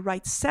have the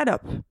right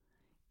setup,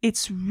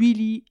 it's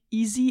really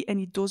easy and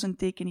it doesn't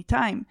take any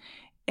time.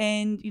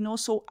 And,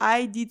 so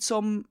I did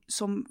some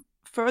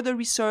further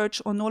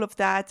research on all of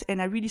that,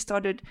 and I really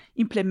started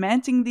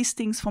implementing these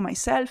things for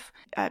myself.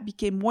 I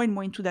became more and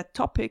more into that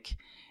topic,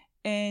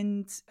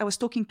 and I was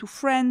talking to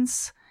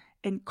friends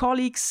and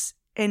colleagues,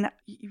 and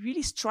it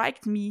really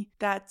struck me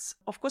that,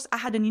 of course, I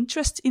had an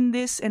interest in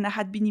this and I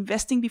had been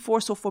investing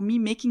before. So for me,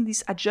 making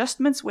these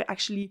adjustments were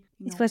actually...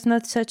 It was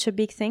not such a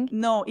big thing?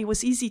 No, it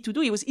was easy to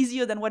do. It was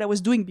easier than what I was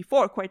doing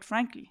before, quite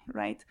frankly,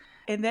 right?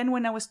 And then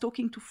when I was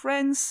talking to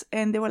friends,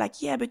 and they were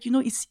like, yeah, but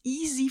it's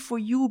easy for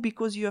you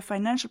because you're a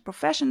financial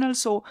professional,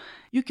 so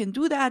you can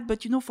do that.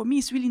 But, for me,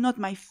 it's really not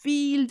my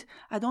field.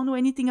 I don't know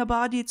anything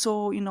about it.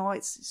 So,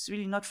 it's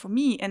really not for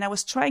me. And I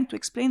was trying to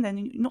explain that,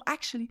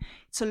 actually,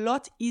 it's a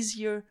lot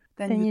easier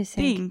than you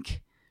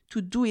think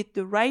to do it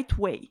the right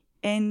way.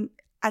 And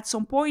at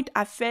some point,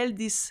 I felt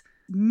this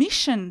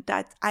mission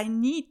that I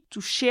need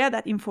to share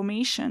that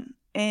information.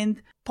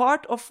 And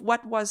part of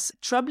what was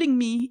troubling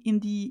me in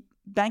the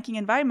banking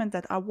environment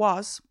that I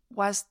was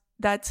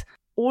that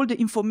all the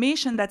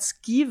information that's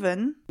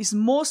given is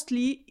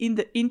mostly in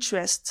the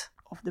interest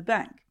of the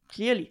bank.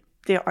 Clearly,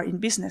 they are in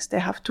business. They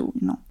have to,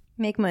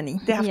 make money.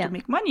 They have to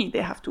make money.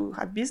 They have to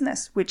have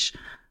business, which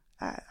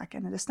I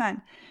can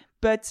understand.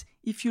 But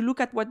if you look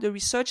at what the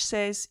research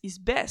says is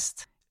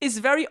best, it's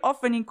very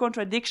often in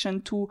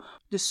contradiction to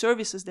the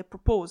services they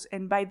propose.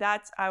 And by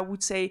that, I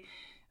would say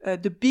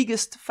the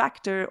biggest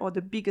factor or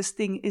the biggest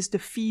thing is the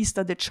fees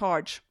that they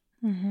charge.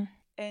 Mm-hmm.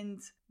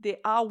 And there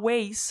are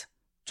ways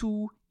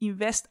to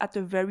invest at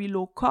a very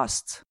low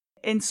cost.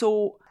 And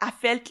so I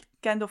felt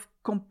kind of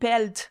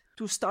compelled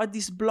to start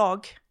this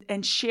blog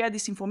and share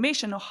this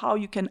information on how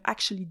you can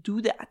actually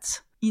do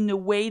that in a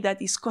way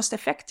that is cost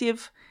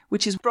effective,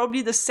 which is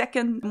probably the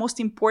second most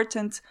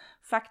important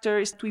factor,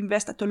 is to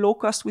invest at a low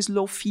cost with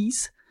low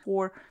fees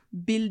for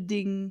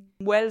building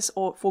wealth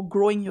or for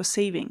growing your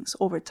savings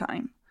over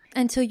time.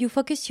 And so you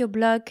focus your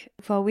blog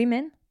for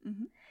women.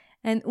 Mm-hmm.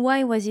 And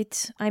why was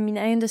it? I mean,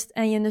 I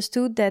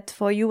understood that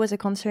for you was a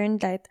concern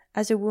that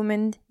as a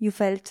woman you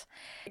felt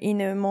in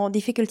a more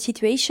difficult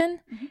situation.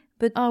 Mm-hmm.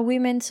 But are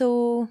women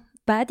so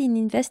bad in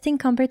investing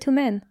compared to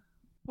men?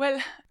 Well,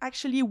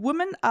 actually,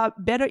 women are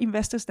better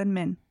investors than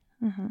men.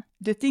 Mm-hmm.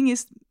 The thing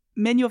is,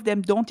 many of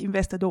them don't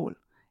invest at all,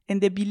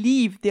 and they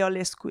believe they are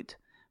less good.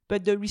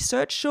 But the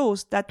research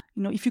shows that,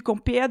 if you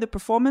compare the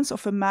performance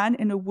of a man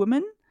and a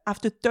woman,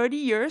 after 30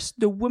 years,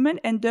 the women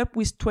end up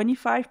with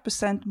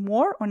 25%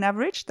 more on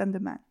average than the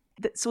man.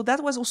 So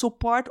that was also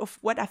part of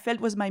what I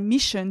felt was my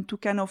mission, to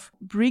kind of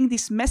bring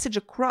this message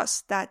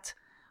across, that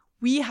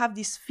we have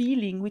this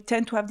feeling, we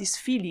tend to have this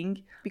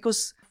feeling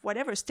because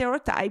whatever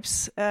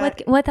stereotypes.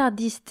 What are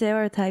these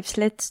stereotypes?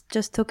 Let's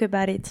just talk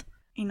about it.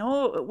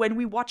 When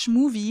we watch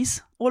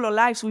movies, all our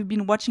lives we've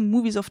been watching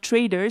movies of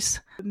traders,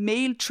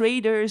 male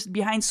traders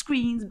behind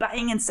screens,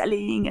 buying and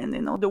selling, and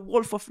the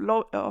Wolf of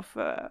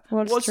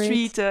Wall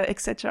Street,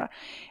 etc.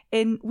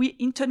 And we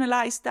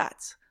internalize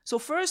that. So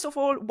first of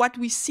all, what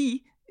we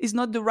see is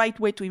not the right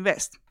way to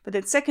invest. But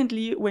then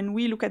secondly, when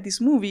we look at these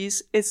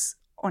movies, it's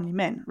only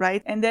men,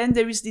 right? And then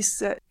there is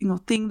this,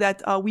 thing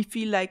that we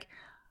feel like,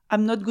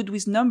 I'm not good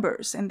with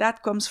numbers. And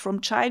that comes from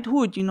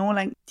childhood,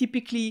 like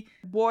typically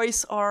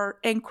boys are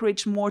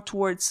encouraged more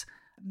towards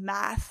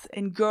math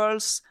and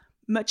girls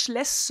much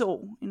less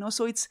so,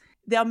 So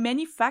there are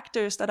many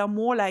factors that are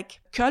more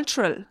like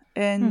cultural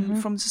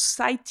and from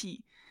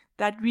society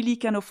that really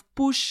kind of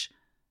push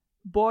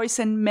boys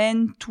and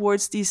men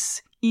towards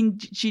this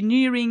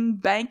engineering,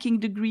 banking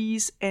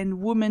degrees, and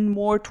women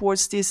more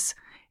towards this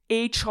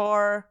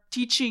HR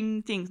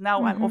teaching things.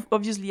 Now,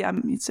 obviously,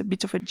 it's a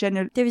bit of a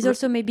general... There is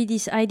also maybe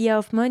this idea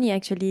of money,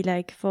 actually,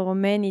 like for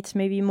men, it's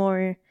maybe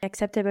more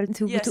acceptable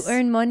to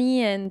earn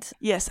money and...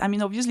 Yes,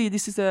 obviously,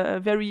 this is a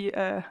very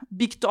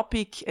big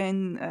topic,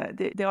 and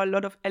there are a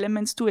lot of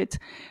elements to it.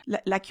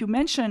 Like you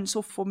mentioned,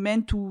 so for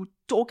men to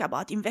talk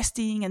about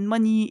investing and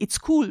money, it's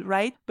cool,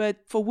 right? But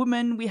for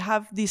women, we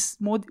have this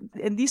more...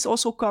 And this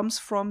also comes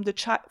from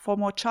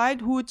from our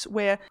childhood,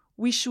 where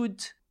we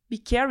should be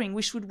caring,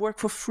 we should work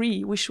for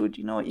free, we should,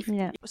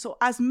 So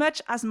as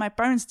much as my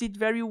parents did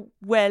very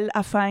well,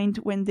 I find,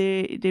 when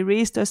they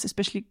raised us,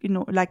 especially,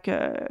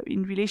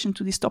 in relation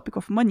to this topic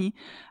of money,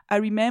 I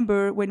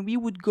remember when we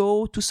would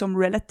go to some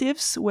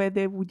relatives where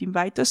they would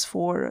invite us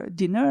for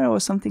dinner or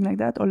something like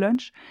that, or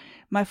lunch,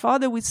 my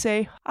father would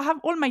say, I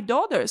have all my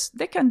daughters,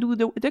 they can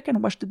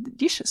wash the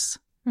dishes.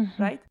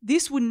 Mm-hmm. Right?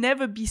 This would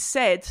never be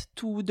said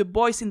to the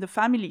boys in the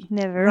family.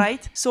 Never.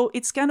 Right? So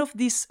it's kind of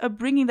this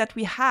upbringing that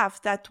we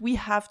have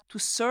to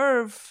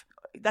serve,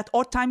 that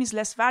our time is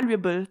less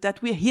valuable,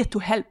 that we're here to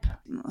help.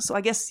 So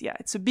I guess,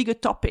 it's a bigger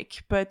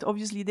topic, but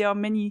obviously there are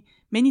many,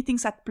 many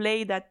things at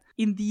play that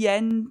in the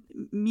end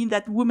mean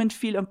that women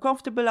feel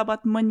uncomfortable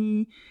about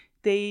money.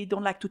 They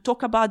don't like to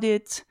talk about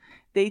it.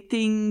 They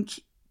think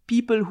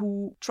people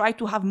who try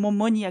to have more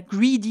money are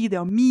greedy,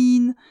 they're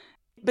mean.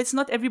 But it's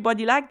not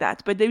everybody like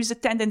that, but there is a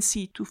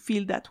tendency to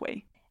feel that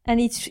way. And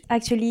it's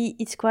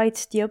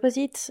quite the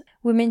opposite.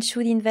 Women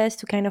should invest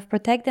to kind of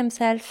protect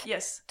themselves.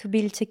 Yes. To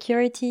build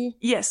security.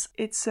 Yes,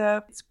 it's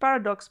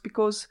paradox,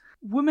 because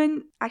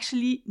women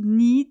actually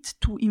need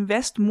to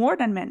invest more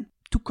than men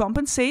to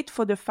compensate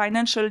for the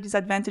financial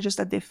disadvantages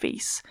that they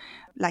face.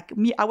 Like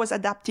me, I was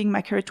adapting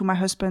my career to my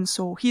husband,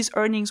 so his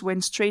earnings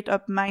went straight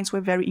up, mine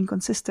were very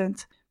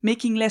inconsistent.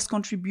 Making less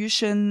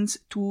contributions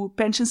to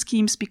pension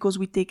schemes because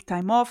we take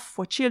time off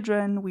for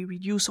children, we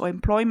reduce our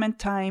employment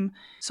time.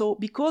 So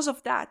because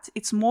of that,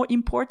 it's more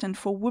important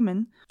for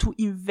women to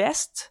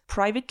invest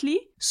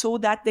privately so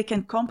that they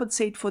can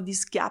compensate for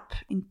this gap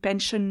in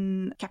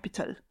pension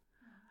capital.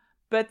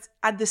 But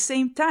at the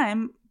same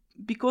time,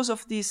 because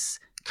of these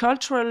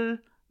cultural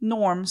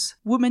norms,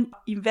 women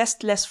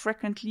invest less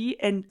frequently,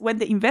 and when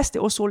they invest, they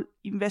also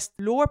invest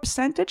lower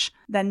percentage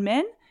than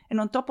men. And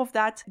on top of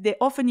that, they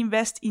often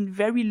invest in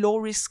very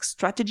low-risk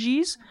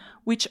strategies,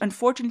 which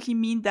unfortunately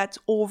mean that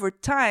over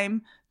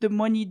time, the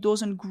money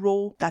doesn't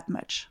grow that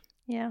much.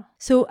 Yeah.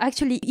 So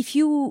actually, if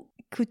you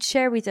could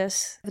share with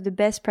us the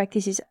best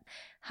practices,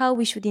 how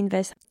we should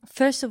invest.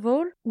 First of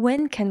all,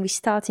 when can we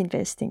start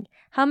investing?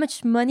 How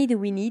much money do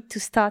we need to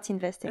start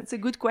investing? That's a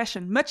good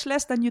question. Much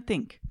less than you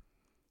think.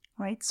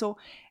 Right? So,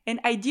 and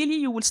ideally,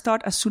 you will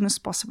start as soon as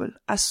possible,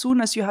 as soon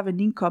as you have an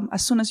income,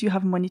 as soon as you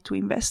have money to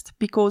invest,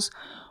 because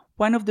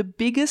one of the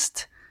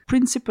biggest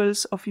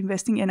principles of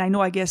investing, and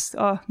I guess,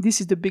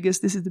 this is the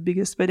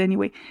biggest, but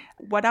anyway,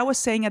 what I was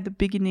saying at the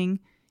beginning,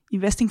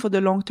 investing for the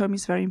long term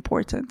is very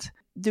important.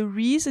 The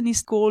reason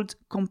is called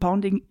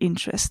compounding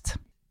interest.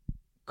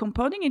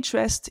 Compounding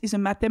interest is a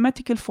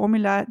mathematical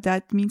formula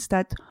that means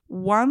that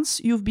once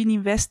you've been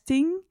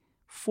investing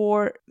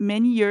for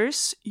many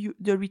years,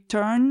 the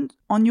return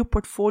on your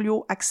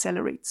portfolio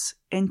accelerates.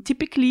 And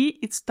typically,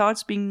 it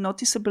starts being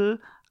noticeable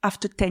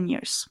after 10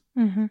 years.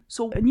 Mm-hmm.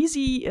 So an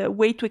easy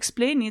way to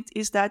explain it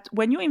is that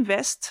when you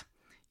invest,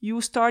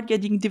 you start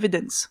getting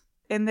dividends.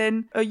 And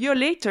then a year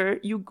later,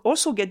 you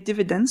also get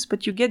dividends,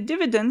 but you get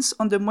dividends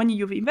on the money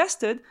you've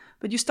invested,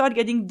 but you start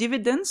getting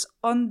dividends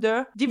on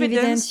the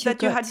dividends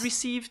that you had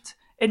received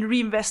and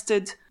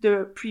reinvested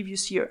the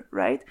previous year,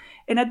 right?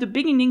 And at the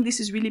beginning, this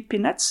is really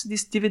peanuts,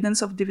 this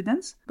dividends of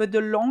dividends. But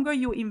the longer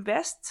you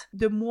invest,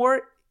 the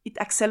more it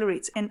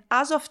accelerates. And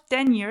as of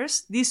 10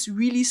 years, this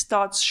really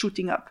starts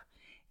shooting up.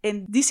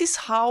 And this is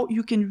how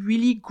you can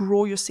really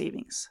grow your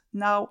savings.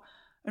 Now,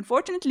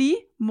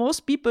 unfortunately,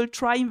 most people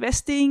try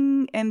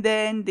investing and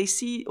then they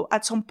see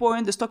at some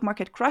point the stock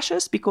market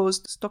crashes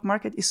because the stock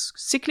market is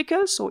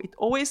cyclical. So it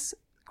always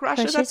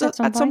crashes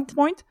at some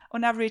point,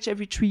 on average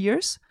every 3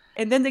 years.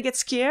 And then they get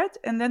scared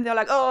and then they're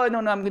like, oh, no,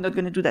 I'm not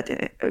going to do that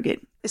again.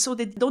 So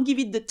they don't give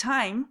it the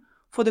time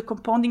for the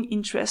compounding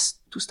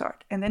interest to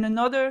start. And then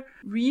another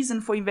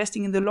reason for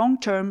investing in the long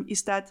term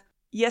is that,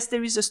 yes,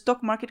 there is a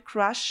stock market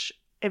crash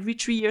every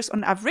 3 years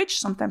on average.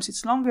 Sometimes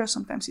it's longer,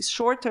 sometimes it's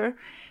shorter.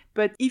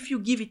 But if you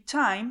give it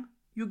time,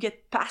 you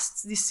get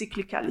past this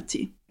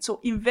cyclicality.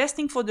 So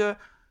investing for the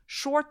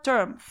short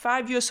term,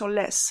 5 years or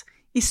less,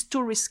 is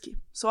too risky.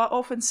 So I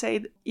often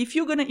say, if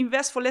you're going to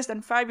invest for less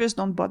than 5 years,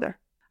 don't bother.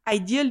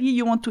 Ideally,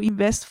 you want to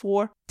invest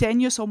for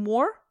 10 years or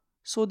more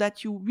so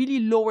that you really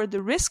lower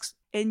the risks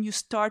and you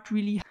start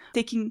really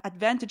taking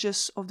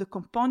advantages of the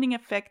compounding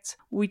effect,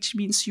 which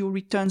means your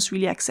returns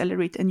really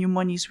accelerate and your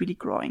money is really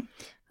growing.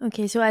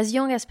 Okay, so as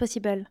young as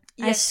possible,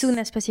 as soon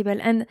as possible.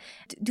 And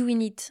do we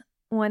need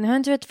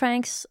 100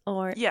 francs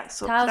or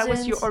so thousands? That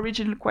was your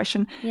original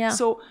question. Yeah.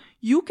 So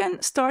you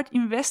can start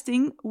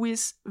investing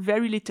with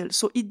very little.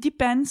 So it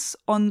depends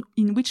on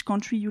in which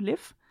country you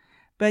live.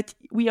 But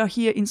we are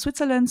here in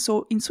Switzerland.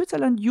 So in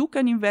Switzerland, you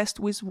can invest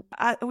with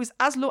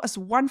as low as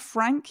 1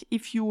 franc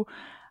if you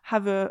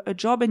have a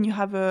job and you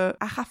have a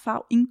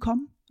AHFA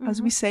income, as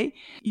we say.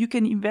 You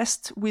can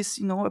invest with,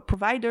 a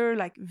provider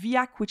like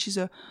VIAC, which is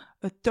a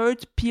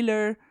third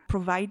pillar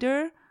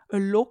provider, a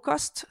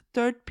low-cost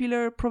third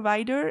pillar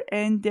provider,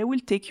 and they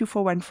will take you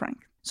for 1 franc.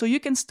 So you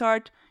can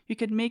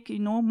make,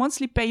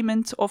 monthly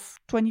payment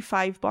of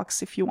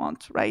 $25 if you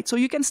want, right? So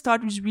you can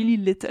start with really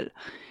little.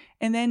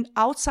 And then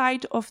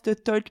outside of the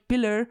third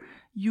pillar,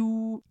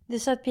 the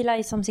third pillar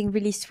is something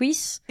really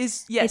Swiss.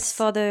 It's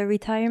for the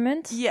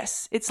retirement.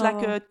 Yes, it's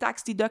like a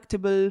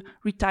tax-deductible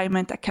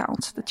retirement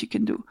account that you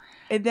can do.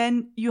 And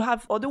then you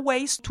have other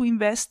ways to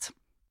invest.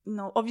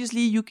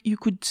 Obviously you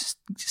could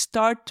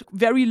start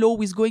very low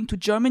with going to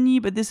Germany,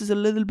 but this is a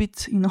little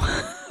bit,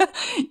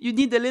 you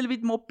need a little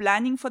bit more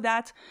planning for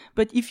that.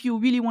 But if you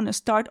really want to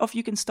start off,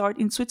 you can start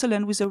in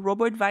Switzerland with a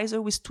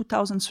robo-advisor with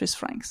 2,000 Swiss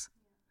francs.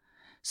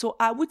 So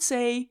I would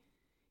say,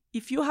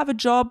 if you have a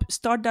job,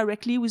 start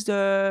directly with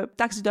the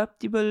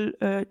tax-deductible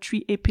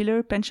 3A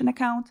pillar pension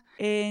account.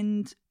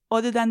 And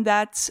other than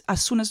that,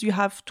 as soon as you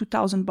have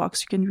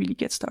 $2,000, you can really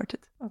get started.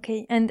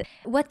 Okay. And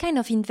what kind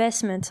of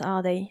investments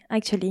are they,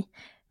 actually?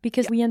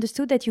 Because we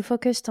understood that you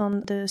focused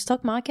on the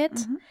stock market.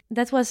 Mm-hmm.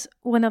 That was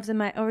one of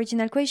my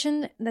original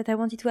questions that I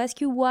wanted to ask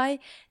you. Why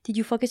did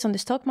you focus on the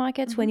stock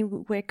market when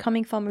you were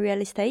coming from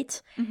real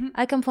estate? Mm-hmm.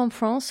 I come from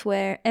France,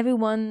 where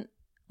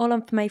all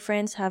of my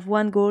friends have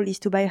one goal, is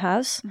to buy a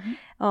house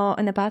or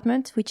an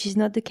apartment, which is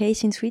not the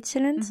case in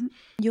Switzerland.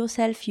 Mm-hmm.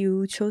 Yourself,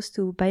 you chose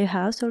to buy a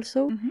house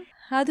also. Mm-hmm.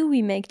 How do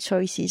we make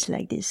choices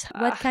like this?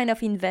 What kind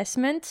of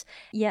investment?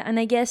 Yeah, and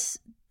I guess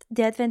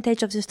the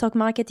advantage of the stock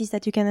market is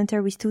that you can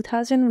enter with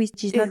 2,000,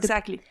 which is not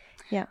exactly.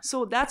 Yeah.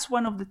 So that's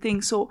one of the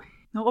things. So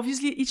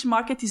obviously each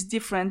market is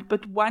different,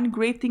 but one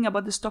great thing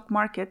about the stock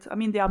market,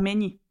 there are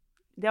many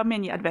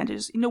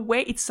advantages. In a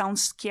way, it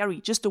sounds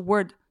scary. Just the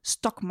word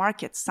stock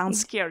market sounds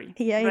scary.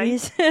 Yeah, right? It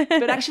is.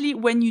 But actually,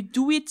 when you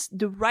do it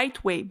the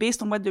right way,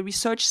 based on what the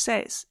research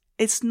says,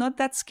 it's not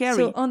that scary.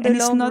 So on the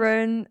long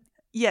run...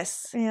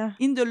 Yes. Yeah.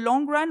 In the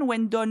long run,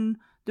 when done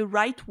the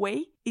right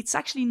way, it's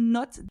actually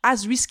not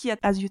as risky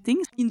as you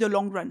think in the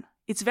long run.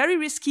 It's very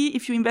risky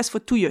if you invest for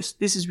 2 years.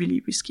 This is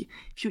really risky.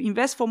 If you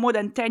invest for more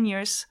than 10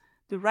 years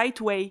the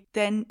right way,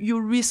 then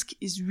your risk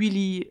is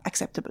really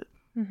acceptable.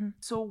 Mm-hmm.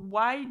 So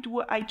why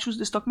do I choose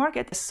the stock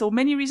market? So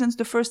many reasons.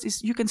 The first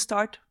is you can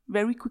start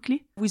very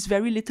quickly with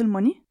very little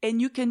money,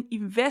 and you can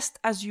invest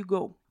as you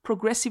go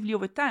progressively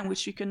over time,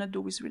 which you cannot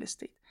do with real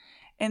estate.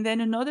 And then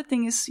another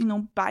thing is,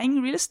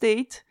 buying real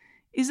estate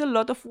is a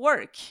lot of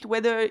work,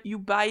 whether you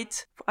buy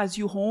it as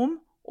your home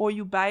or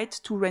you buy it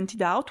to rent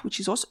it out, which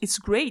is also, it's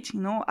great.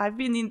 I've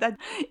been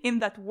in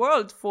that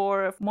world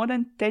for more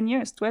than 10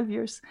 years, 12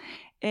 years.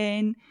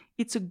 And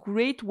it's a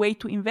great way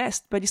to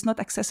invest, but it's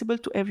not accessible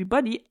to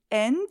everybody.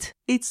 And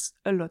it's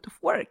a lot of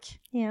work.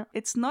 Yeah.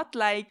 It's not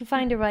like... To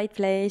find the right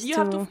place. You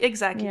have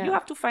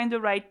to find the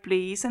right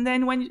place. And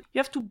then when you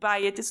have to buy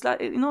it, it's like,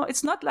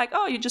 it's not like,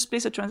 you just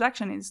place a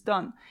transaction and it's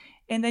done.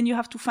 and then you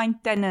have to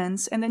find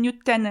tenants, and then your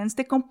tenants,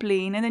 they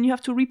complain, and then you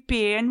have to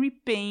repair and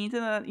repaint.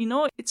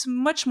 It's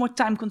much more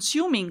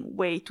time-consuming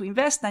way to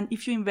invest than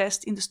if you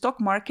invest in the stock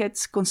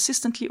markets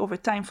consistently over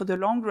time for the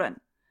long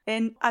run.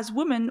 And as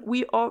women,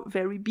 we are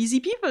very busy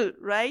people,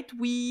 right?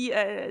 We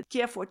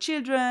care for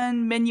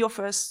children. Many of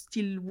us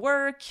still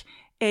work,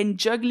 and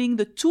juggling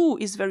the two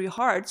is very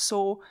hard.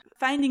 So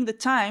finding the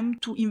time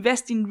to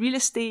invest in real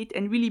estate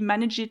and really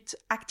manage it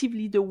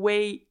actively the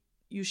way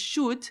you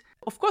should,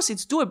 of course,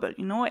 it's doable,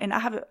 and I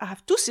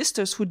have two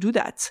sisters who do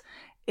that.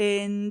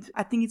 And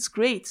I think it's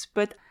great.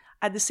 But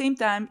at the same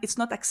time, it's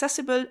not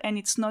accessible and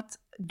it's not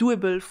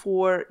doable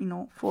for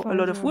a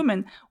lot of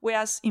women.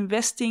 Whereas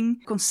investing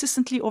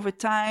consistently over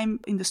time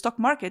in the stock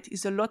market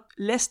is a lot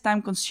less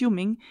time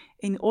consuming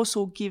and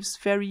also gives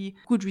very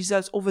good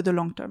results over the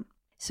long term.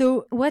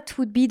 So what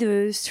would be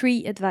the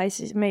 3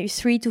 advices, maybe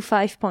 3 to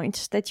 5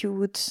 points that you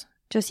would,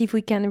 just if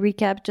we can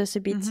recap just a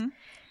bit? Mm-hmm.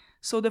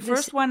 So the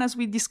first one, as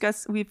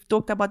we've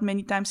talked about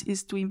many times,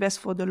 is to invest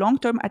for the long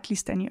term, at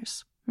least 10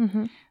 years.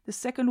 Mm-hmm. The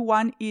second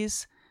one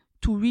is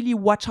to really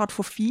watch out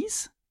for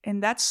fees.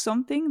 And that's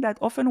something that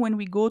often when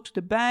we go to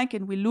the bank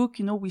and we look,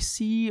 we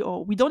see,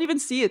 or we don't even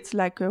see it,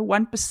 like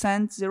 1%,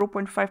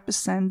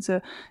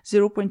 0.5%,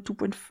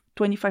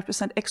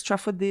 0.25% extra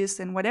for this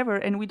and whatever.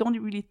 And we don't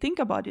really think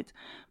about it.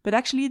 But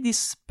actually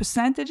these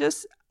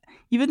percentages,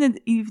 even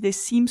if they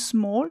seem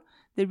small,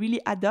 they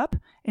really add up.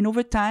 And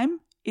over time,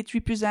 it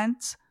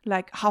represents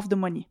like half the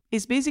money.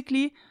 It's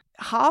basically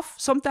half,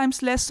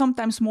 sometimes less,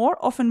 sometimes more,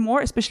 often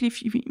more, especially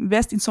if you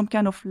invest in some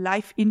kind of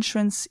life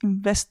insurance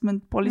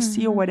investment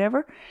policy or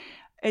whatever.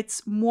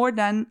 It's more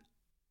than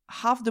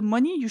half the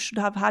money you should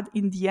have had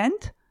in the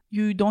end.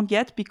 You don't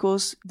get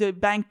because the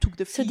bank took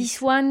the fees. So this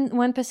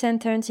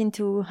 1% turns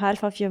into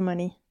half of your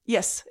money.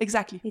 Yes,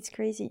 exactly. It's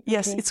crazy.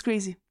 Yes, Okay. it's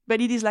crazy. But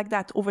it is like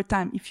that over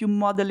time if you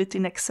model it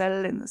in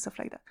Excel and stuff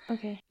like that.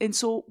 Okay. And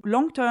so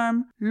long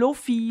term, low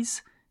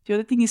fees. The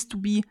other thing is to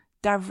be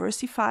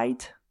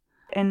diversified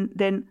and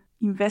then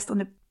invest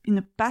in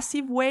a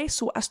passive way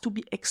so as to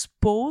be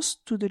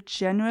exposed to the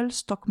general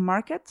stock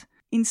market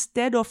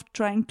instead of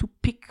trying to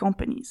pick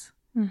companies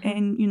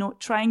and,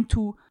 trying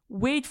to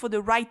wait for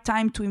the right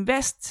time to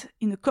invest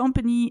in a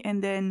company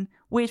and then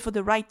wait for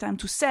the right time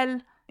to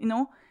sell.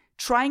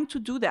 Trying to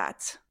do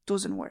that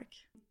doesn't work.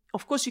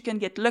 Of course, you can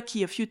get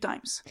lucky a few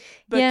times,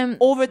 but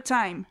over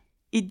time,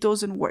 it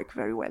doesn't work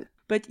very well.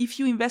 But if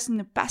you invest in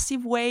a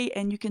passive way,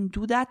 and you can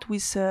do that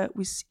with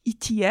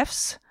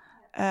ETFs,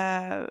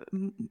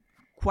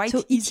 quite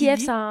so easily.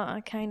 ETFs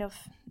are kind of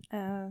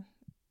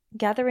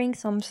gathering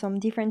some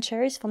different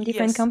shares from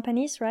different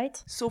companies,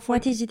 right? So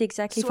what is it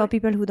exactly for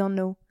people who don't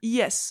know?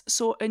 Yes.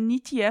 So an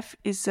ETF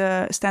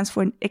stands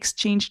for an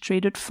exchange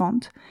traded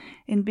fund.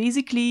 And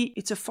basically,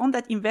 it's a fund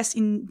that invests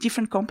in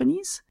different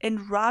companies.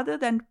 And rather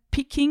than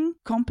picking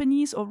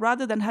companies, or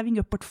rather than having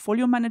a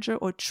portfolio manager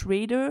or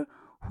trader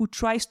who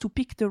tries to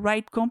pick the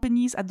right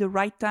companies at the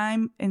right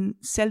time and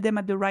sell them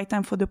at the right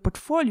time for the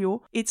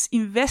portfolio, it's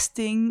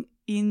investing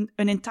in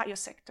an entire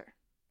sector.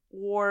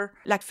 Or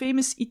like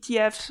famous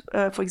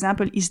ETF, for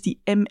example, is the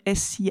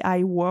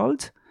MSCI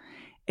World.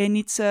 And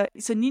it's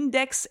an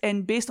index,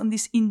 and based on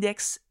this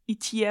index,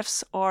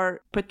 ETFs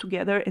are put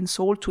together and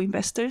sold to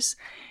investors.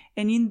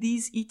 And in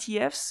these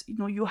ETFs,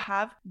 you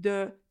have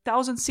the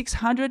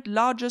 1,600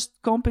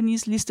 largest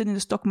companies listed in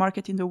the stock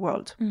market in the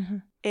world. Mm-hmm.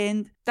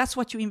 And that's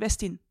what you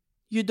invest in.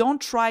 You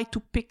don't try to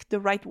pick the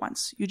right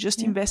ones. You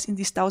just invest in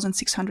these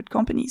 1,600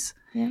 companies.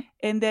 Yeah.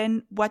 And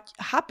then what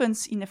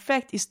happens in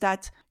effect is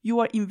that you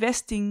are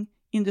investing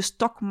in the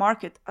stock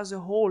market as a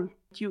whole.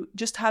 You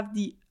just have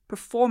the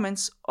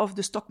performance of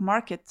the stock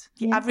market,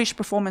 the average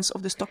performance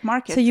of the stock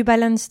market. So you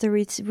balance the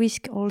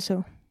risk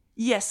also.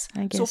 Yes.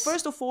 I guess. So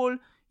first of all,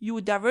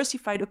 you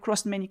diversified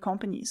across many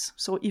companies.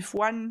 So if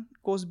one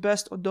goes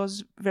bust or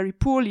does very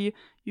poorly,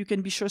 you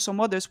can be sure some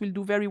others will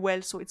do very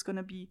well. So it's going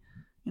to be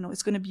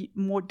it's going to be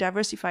more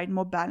diversified,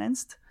 more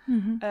balanced.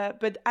 Mm-hmm.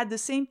 But at the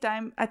same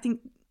time, I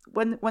think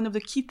one of the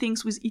key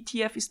things with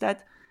ETF is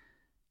that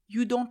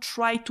you don't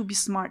try to be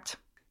smart,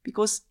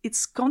 because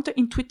it's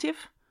counterintuitive.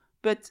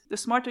 But the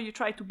smarter you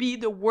try to be,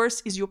 the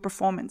worse is your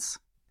performance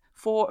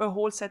for a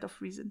whole set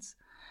of reasons.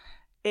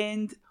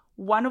 And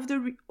one of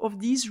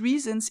these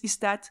reasons is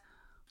that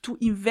to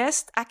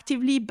invest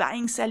actively,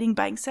 buying, selling,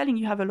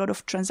 you have a lot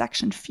of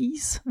transaction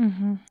fees.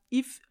 Mm-hmm.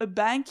 If a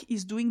bank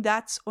is doing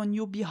that on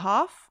your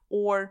behalf,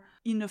 or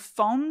in a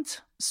fund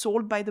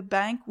sold by the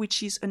bank,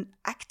 which is an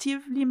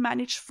actively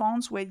managed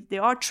fund where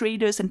there are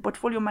traders and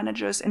portfolio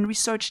managers and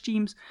research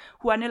teams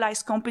who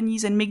analyze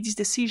companies and make these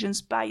decisions,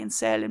 buy and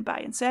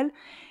sell.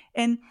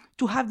 And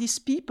to have these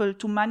people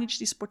to manage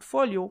this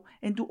portfolio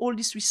and do all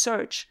this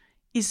research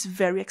is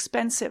very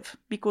expensive,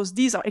 because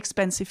these are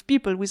expensive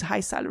people with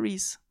high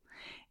salaries.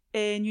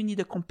 And you need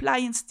a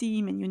compliance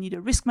team, and you need a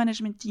risk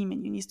management team,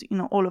 and you need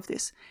to, all of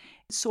this.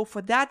 So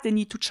for that, they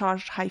need to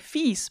charge high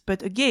fees.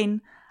 But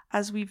again,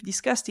 as we've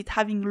discussed it,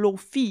 having low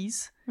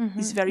fees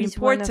is very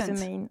important. One of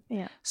the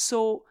main,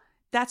 So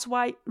that's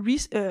why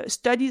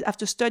study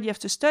after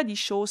study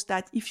shows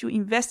that if you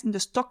invest in the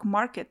stock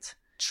market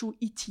through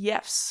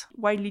ETFs,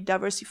 widely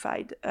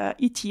diversified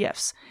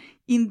ETFs.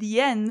 In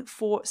the end,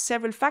 for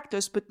several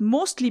factors, but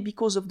mostly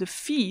because of the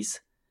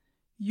fees,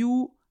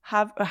 you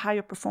have a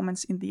higher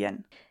performance in the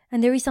end.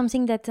 And there is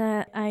something that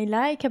I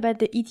like about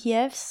the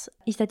ETFs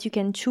is that you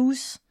can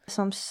choose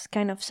some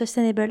kind of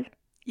sustainable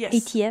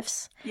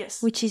ETFs,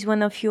 which is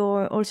one of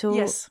your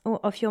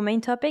of your main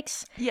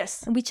topics.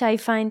 Yes, which I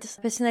find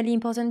personally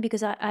important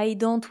because I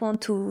don't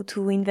want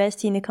to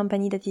invest in a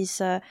company that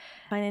is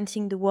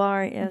financing the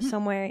war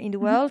somewhere in the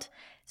world.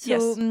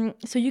 So,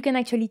 so you can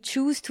actually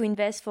choose to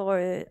invest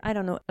for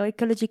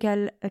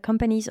ecological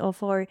companies or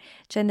for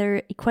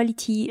gender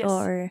equality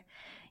or.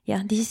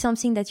 Yeah, this is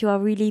something that you are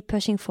really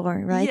pushing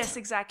for, right? Yes,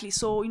 exactly.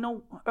 So,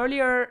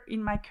 earlier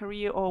in my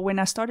career or when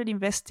I started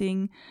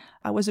investing,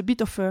 I was a bit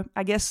of a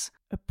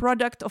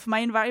product of my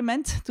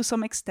environment to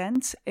some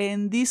extent.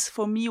 And this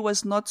for me I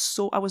was not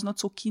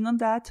so keen on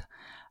that.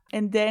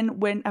 And then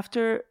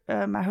after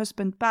my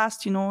husband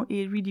passed, he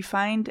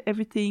redefined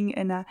everything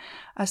and I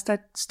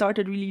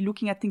started really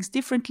looking at things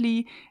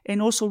differently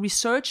and also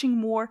researching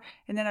more.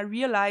 And then I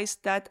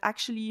realized that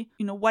actually,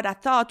 what I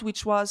thought,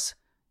 which was,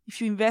 if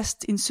you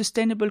invest in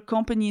sustainable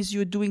companies,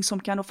 you're doing some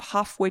kind of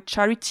halfway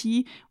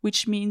charity,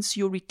 which means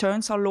your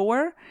returns are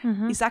lower.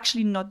 Is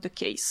actually not the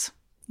case.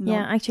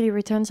 Yeah, actually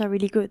returns are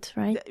really good,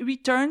 right? The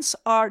returns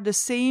are the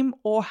same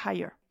or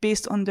higher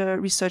based on the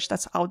research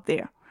that's out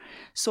there.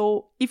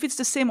 So if it's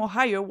the same or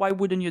higher, why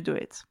wouldn't you do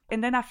it?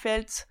 And then I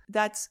felt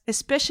that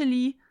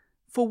especially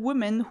for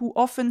women who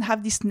often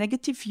have this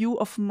negative view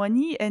of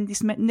money and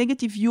this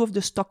negative view of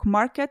the stock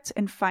market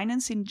and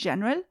finance in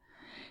general,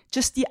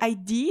 just the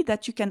idea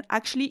that you can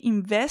actually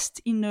invest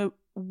in a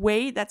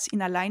way that's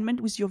in alignment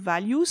with your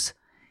values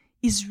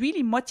is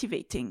really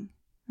motivating,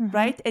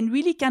 right? And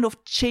really kind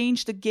of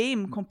change the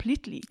game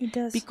completely. It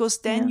does. Because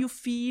then you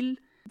feel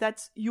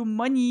that your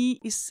money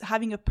is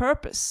having a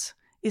purpose.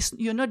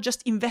 You're not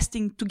just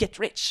investing to get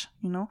rich,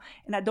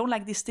 And I don't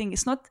like this thing.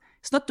 It's not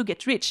to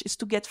get rich. It's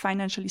to get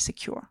financially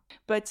secure.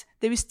 But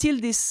there is still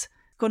this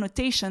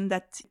connotation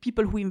that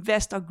people who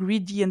invest are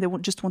greedy and they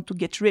just want to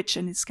get rich,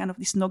 and it's kind of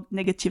this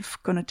negative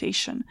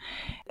connotation.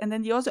 And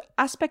then the other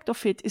aspect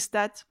of it is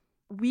that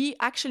we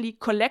actually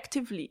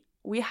collectively,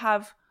 we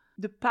have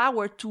the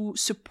power to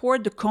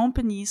support the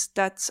companies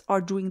that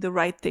are doing the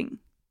right thing,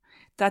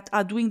 that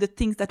are doing the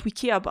things that we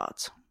care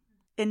about.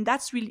 And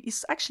that's really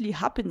is actually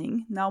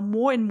happening now.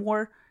 More and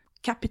more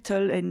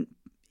capital and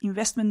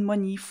investment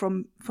money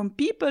from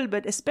people,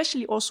 but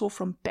especially also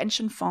from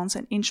pension funds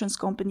and insurance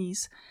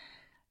companies,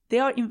 they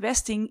are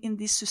investing in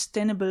these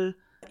sustainable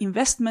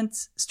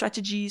investment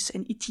strategies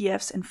and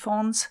ETFs and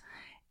funds.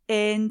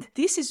 And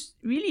this is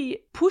really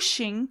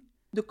pushing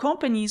the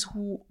companies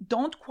who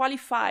don't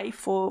qualify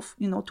for,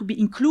 to be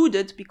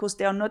included because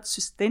they are not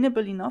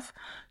sustainable enough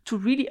to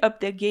really up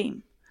their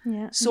game.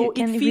 Yeah. So you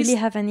can really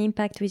have an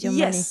impact with your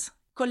money. Yes.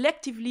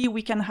 Collectively,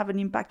 we can have an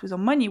impact with our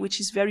money, which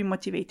is very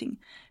motivating.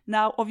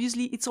 Now,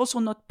 obviously, it's also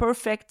not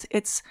perfect.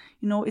 It's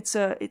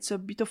a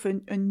bit of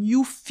a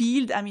new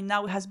field. I mean,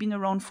 now it has been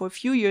around for a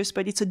few years,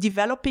 but it's a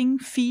developing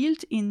field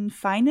in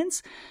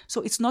finance.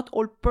 So it's not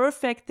all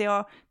perfect. There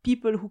are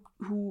people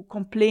who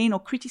complain or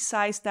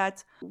criticize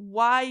that.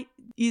 Why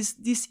is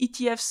this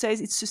ETF says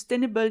it's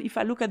sustainable? If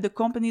I look at the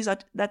companies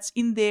that's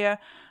in there,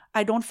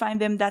 I don't find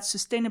them that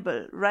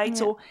sustainable, right? Yeah.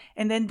 So,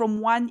 and then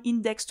from one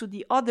index to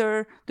the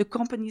other, the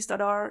companies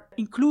that are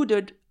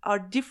included are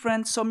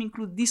different. Some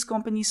include this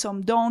company,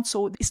 some don't.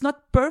 So it's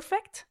not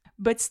perfect,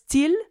 but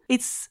still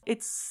it's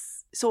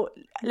so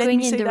let going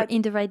me say that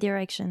in the right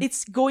direction.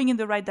 It's going in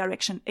the right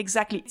direction.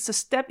 Exactly. It's a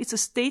step, it's a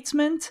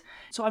statement.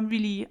 So I'm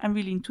really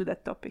into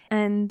that topic.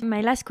 And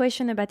my last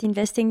question about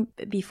investing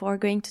before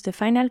going to the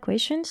final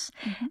questions.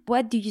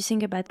 What do you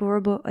think about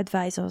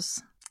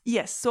robo-advisors?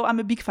 Yes, so I'm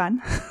a big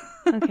fan.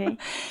 Okay.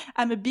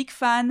 I'm a big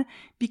fan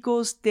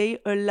because they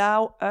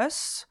allow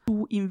us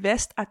to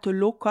invest at a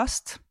low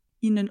cost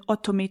in an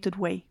automated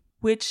way,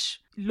 which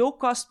low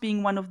cost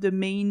being one of the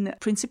main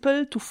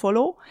principles to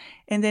follow,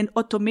 and then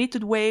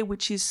automated way,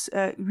 which is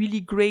really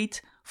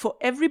great for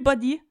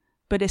everybody,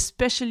 but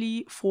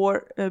especially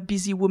for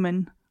busy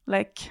women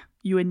like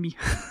you and me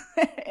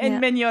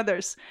and many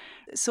others.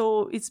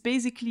 So it's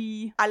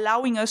basically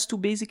allowing us to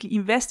basically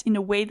invest in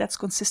a way that's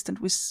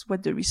consistent with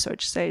what the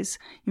research says,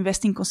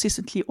 investing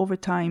consistently over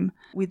time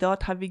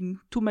without having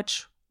too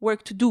much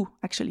work to do,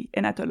 actually,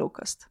 and at a low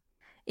cost.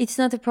 It's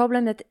not a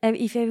problem that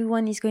if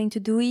everyone is going to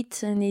do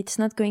it, and it's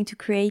not going to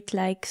create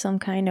like some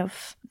kind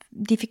of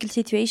difficult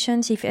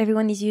situations if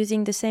everyone is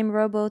using the same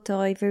robot,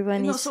 or if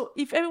everyone is... So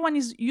if everyone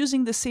is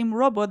using the same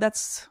robot,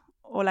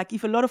 or like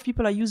if a lot of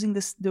people are using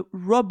the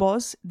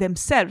robots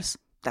themselves,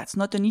 that's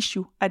not an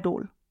issue at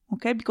all.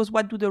 Okay, because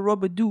what do the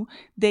robots do?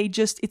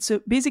 It's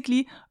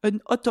basically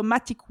an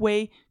automatic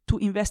way to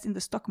invest in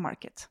the stock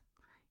market.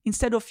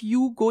 Instead of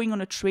you going on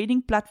a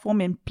trading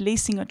platform and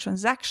placing a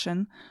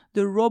transaction,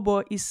 the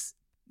robot is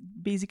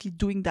basically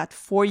doing that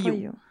for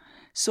you.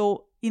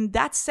 So in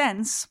that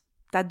sense,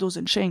 that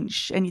doesn't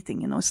change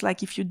anything. It's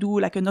like if you do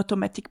like an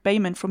automatic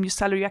payment from your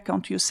salary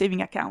account to your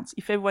saving account.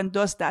 If everyone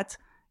does that,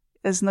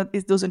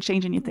 It doesn't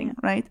change anything,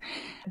 right?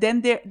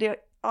 Then there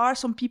are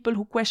some people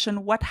who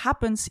question what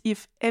happens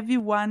if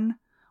everyone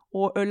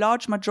or a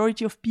large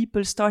majority of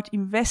people start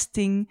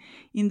investing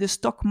in the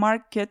stock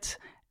market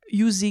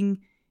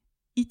using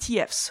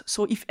ETFs.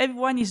 So if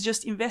everyone is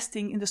just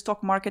investing in the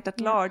stock market at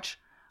large,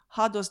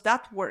 how does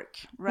that work,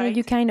 right?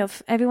 Yeah,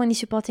 everyone is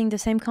supporting the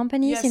same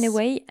companies in a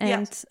way,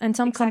 and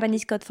some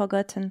companies got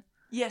forgotten.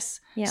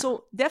 Yes. Yeah.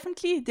 So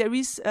definitely there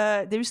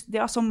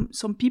are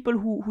some people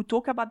who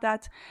talk about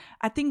that.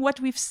 I think what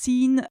we've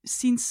seen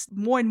since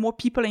more and more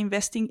people are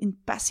investing in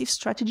passive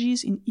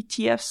strategies, in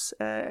ETFs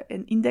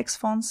and index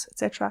funds,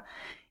 etc.,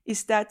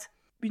 is that,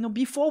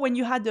 before, when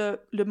you had the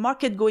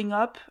market going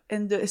up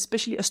and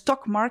especially a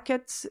stock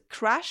market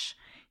crash,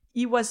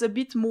 it was a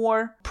bit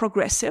more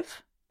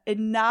progressive.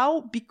 And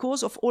now,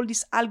 because of all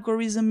this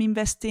algorithm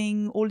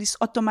investing, all this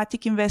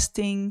automatic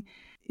investing,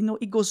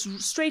 it goes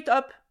straight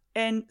up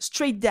and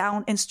straight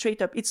down and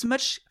straight up. It's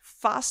much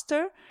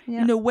faster.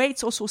 Yeah. In a way,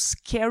 it's also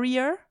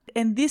scarier.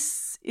 And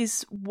this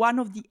is one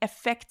of the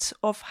effects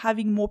of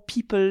having more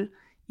people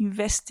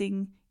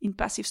investing in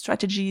passive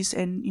strategies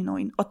and,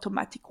 in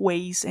automatic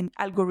ways and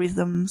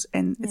algorithms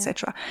and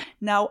etc.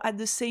 Now, at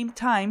the same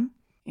time,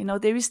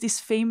 there is this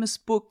famous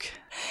book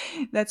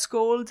that's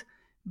called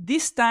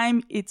This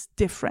Time It's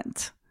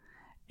Different.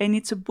 And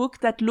it's a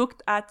book that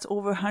looked at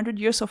over 100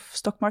 years of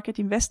stock market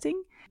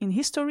investing in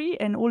history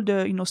and all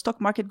the, stock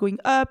market going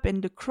up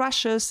and the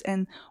crashes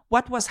and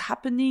what was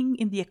happening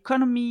in the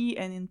economy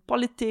and in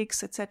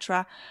politics,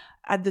 etc.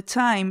 at the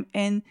time.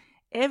 And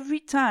every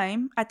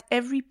time, at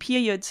every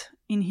period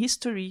in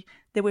history,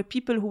 there were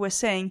people who were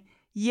saying,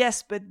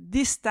 yes, but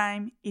this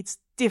time it's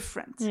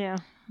different. Yeah.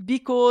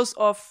 Because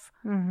of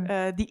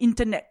the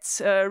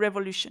internet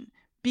revolution,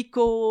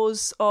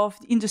 because of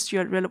the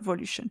industrial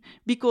revolution,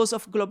 because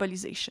of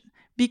globalization,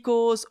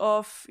 because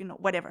of,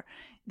 whatever.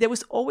 There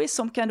was always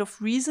some kind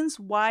of reasons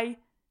why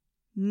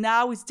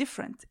now it's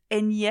different.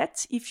 And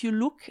yet, if you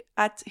look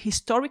at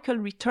historical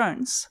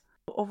returns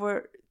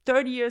over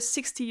 30 years,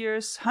 60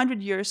 years,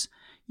 100 years,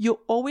 you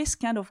always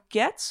kind of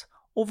get,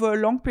 over a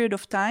long period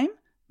of time,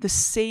 the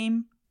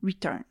same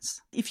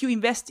returns if you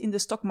invest in the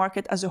stock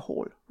market as a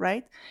whole,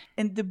 right?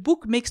 And the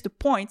book makes the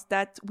point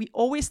that we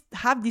always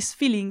have this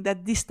feeling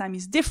that this time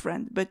is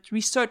different, but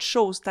research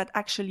shows that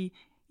actually,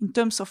 in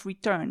terms of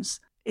returns,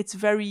 it's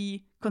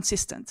very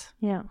consistent.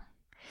 Yeah.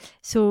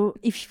 So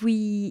if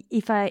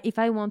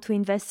I want to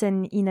invest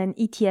in an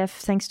ETF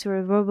thanks to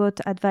a robot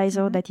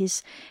advisor that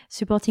is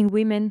supporting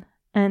women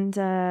and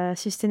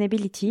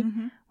sustainability,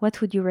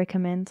 what would you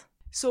recommend?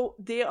 So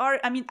there are,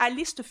 I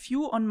list a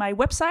few on my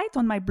website,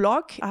 on my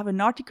blog. I have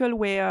an article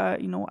where,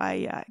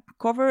 I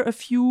cover a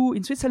few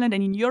in Switzerland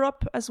and in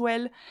Europe as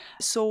well.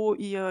 So,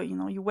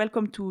 you're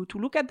welcome to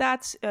look at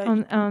that.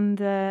 On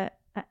the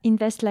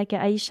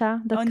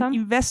investlikeaisha.com? On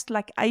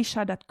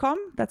investlikeaisha.com.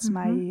 That's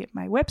my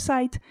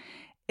website.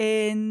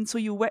 And so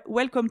you're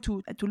welcome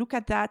to look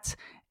at that.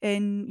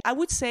 And I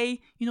would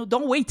say,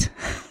 don't wait.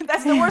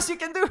 That's the worst you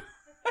can do.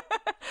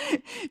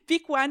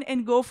 Pick one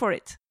and go for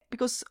it.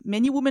 Because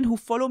many women who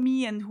follow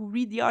me and who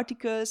read the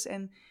articles,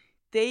 and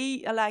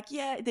they are like,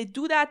 yeah, they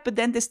do that, but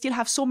then they still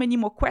have so many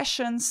more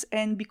questions.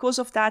 And because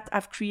of that,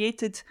 I've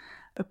created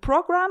a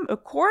program, a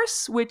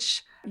course,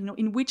 which,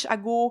 in which I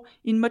go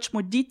in much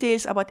more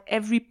details about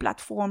every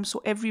platform.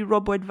 So every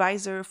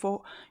robo-advisor,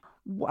 for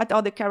what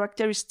are the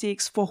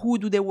characteristics, for who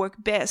do they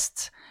work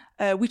best,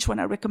 which one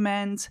I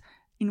recommend,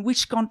 in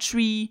which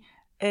country,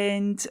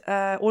 and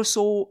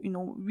also,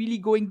 really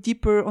going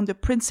deeper on the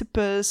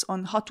principles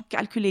on how to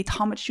calculate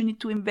how much you need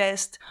to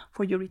invest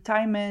for your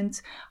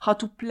retirement, how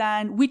to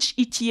plan which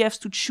ETFs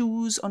to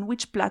choose on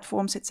which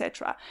platforms,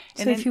 etc.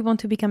 So if you want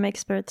to become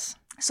experts.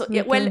 So,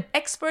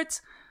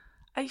 experts,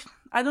 I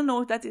don't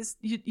know, that is,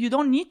 you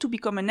don't need to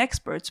become an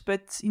expert,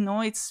 but,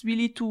 it's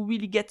really to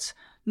really get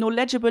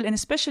knowledgeable. And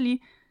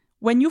especially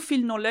when you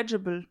feel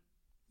knowledgeable,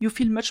 you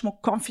feel much more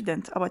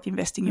confident about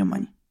investing your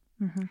money.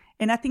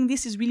 And I think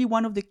this is really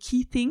one of the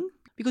key things,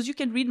 because you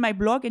can read my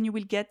blog and you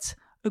will get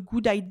a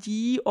good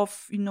idea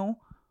of,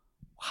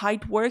 how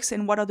it works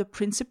and what are the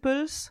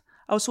principles.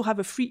 I also have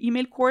a free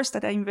email course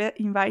that I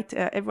invite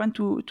everyone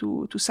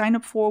to sign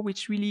up for,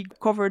 which really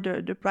cover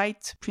the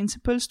right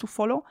principles to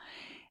follow.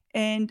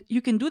 And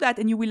you can do that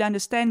and you will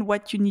understand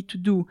what you need to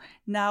do.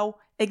 Now,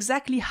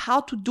 exactly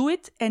how to do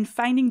it and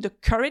finding the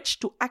courage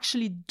to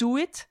actually do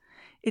it,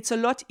 it's a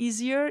lot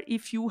easier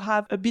if you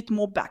have a bit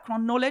more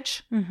background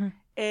knowledge.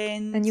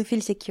 And you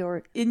feel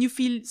secure. And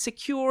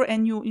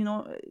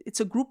it's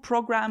a group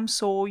program,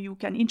 so you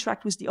can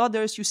interact with the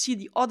others. You see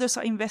the others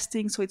are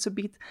investing, so it's a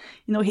bit,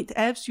 it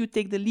helps you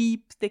take the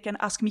leap. They can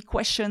ask me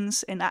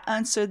questions and I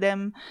answer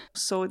them.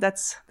 So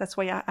that's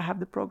why I have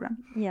the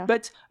program. Yeah.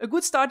 But a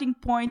good starting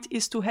point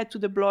is to head to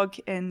the blog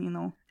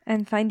and,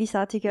 and find this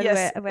article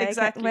where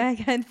I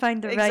can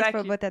find the right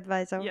robot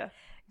advisor. Yeah.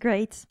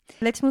 Great.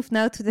 Let's move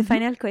now to the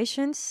final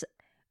questions.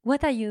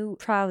 What are you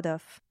proud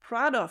of?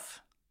 Proud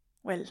of?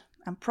 Well,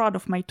 I'm proud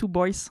of my 2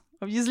 boys,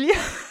 obviously.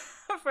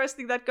 First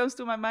thing that comes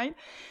to my mind.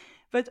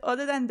 But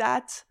other than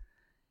that,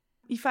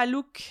 if I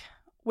look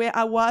where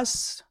I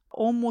was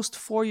almost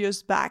 4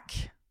 years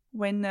back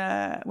when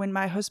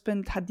my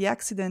husband had the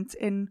accident,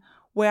 and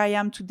where I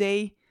am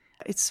today.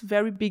 It's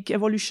very big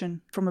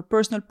evolution from a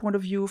personal point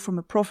of view, from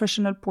a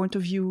professional point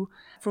of view,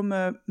 from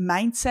a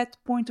mindset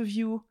point of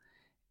view.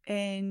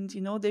 And,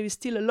 you know, there is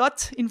still a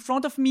lot in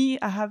front of me.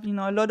 I have, you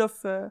know, a lot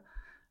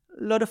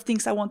of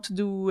things I want to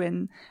do,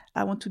 and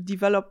I want to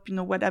develop, you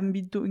know, what I'm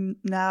doing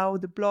now,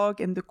 the blog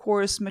and the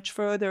course much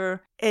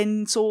further.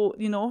 And so,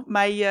 you know,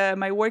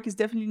 my work is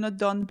definitely not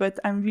done, but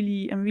I'm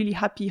really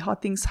happy how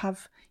things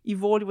have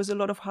evolved. It was a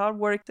lot of hard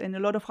work and a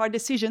lot of hard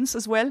decisions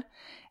as well.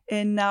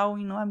 And now,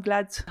 you know, I'm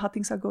glad how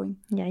things are going.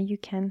 Yeah, you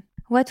can.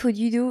 What would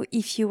you do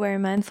if you were a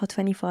man for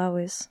 24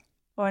 hours?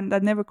 Oh, and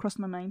that never crossed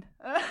my mind.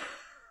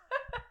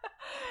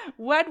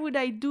 What would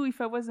I do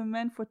if I was a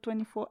man for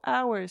 24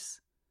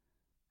 hours?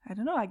 I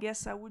don't know. I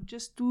guess I would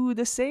just do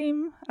the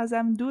same as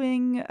I'm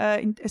doing,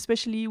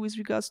 especially with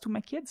regards to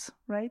my kids,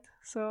 right?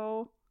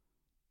 So,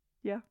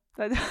 yeah,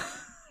 I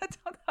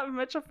don't have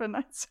much of an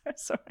answer.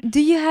 Sorry.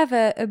 Do you have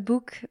a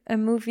book, a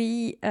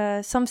movie,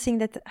 something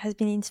that has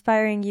been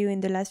inspiring you in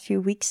the last few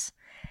weeks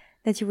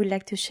that you would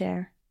like to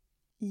share?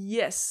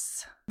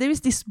 Yes. There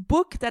is this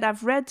book that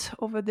I've read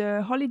over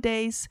the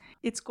holidays.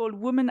 It's called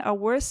Women Are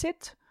Worth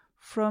It,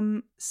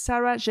 from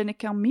Sarah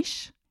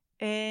Jeneker-Mish.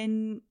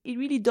 And it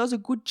really does a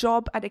good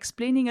job at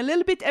explaining a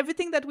little bit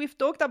everything that we've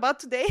talked about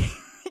today,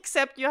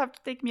 except you have to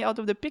take me out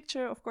of the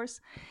picture, of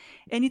course.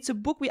 And it's a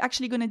book we're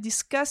actually going to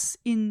discuss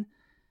in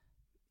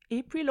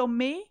April or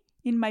May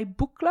in my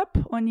book club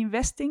on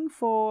investing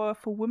for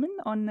women.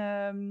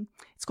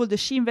 It's called the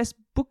She Invest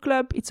Book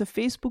Club. It's a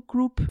Facebook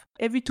group.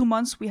 Every 2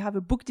 months, we have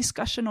a book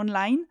discussion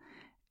online.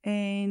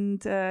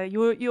 And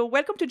you're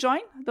welcome to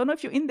join. I don't know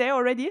if you're in there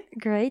already.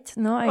 Great.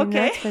 No, I'm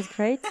not, but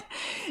great.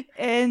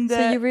 And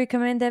so you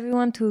recommend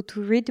everyone to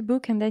read the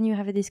book, and then you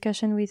have a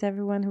discussion with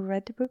everyone who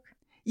read the book?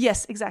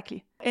 Yes,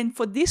 exactly. And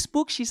for this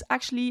book,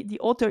 the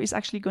author is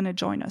actually going to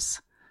join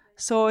us.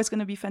 So it's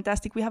going to be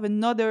fantastic. We have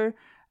another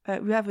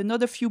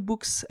few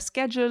books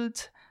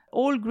scheduled,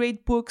 all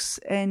great books,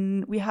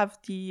 and we have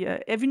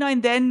every now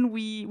and then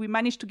we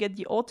manage to get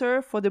the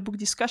author for the book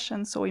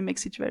discussion, so it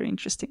makes it very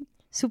interesting.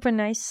 Super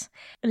nice.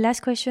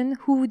 Last question.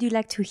 Who would you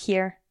like to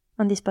hear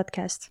on this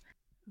podcast?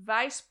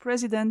 Vice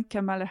President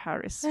Kamala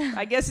Harris.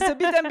 I guess it's a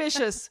bit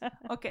ambitious.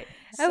 Okay.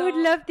 I would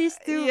love this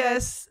too.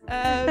 Yes.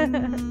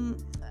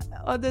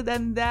 Other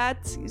than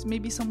that, is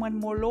maybe someone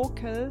more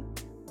local.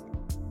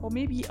 Or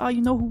maybe,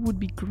 you know who would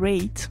be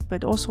great,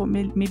 but also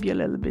maybe a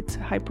little bit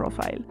high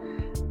profile.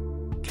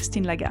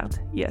 Christine Lagarde.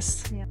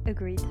 Yes. Yeah,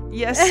 agreed.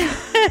 Yes.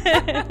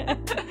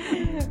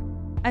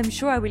 I'm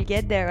sure I will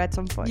get there at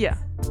some point. Yeah.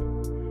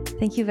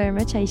 Thank you very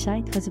much,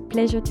 Aisha. It was a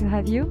pleasure to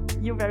have you.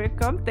 You're very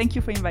welcome. Thank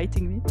you for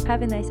inviting me.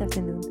 Have a nice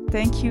afternoon.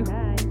 Thank you.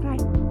 Bye. Bye.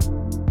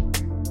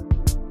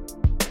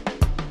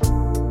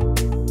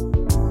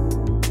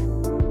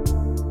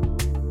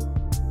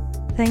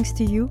 Thanks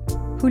to you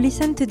who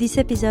listened to this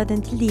episode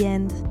until the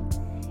end.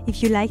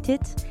 If you liked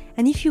it,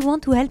 and if you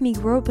want to help me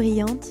grow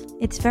Brilliant,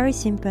 it's very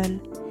simple.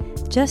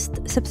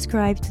 Just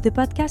subscribe to the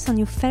podcast on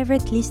your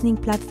favorite listening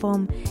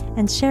platform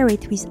and share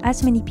it with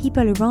as many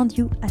people around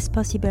you as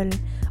possible,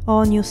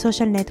 or on your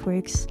social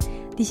networks.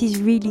 This is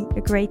really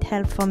a great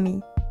help for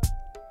me.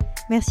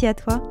 Merci à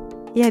toi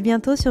et à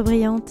bientôt sur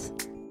Brillante.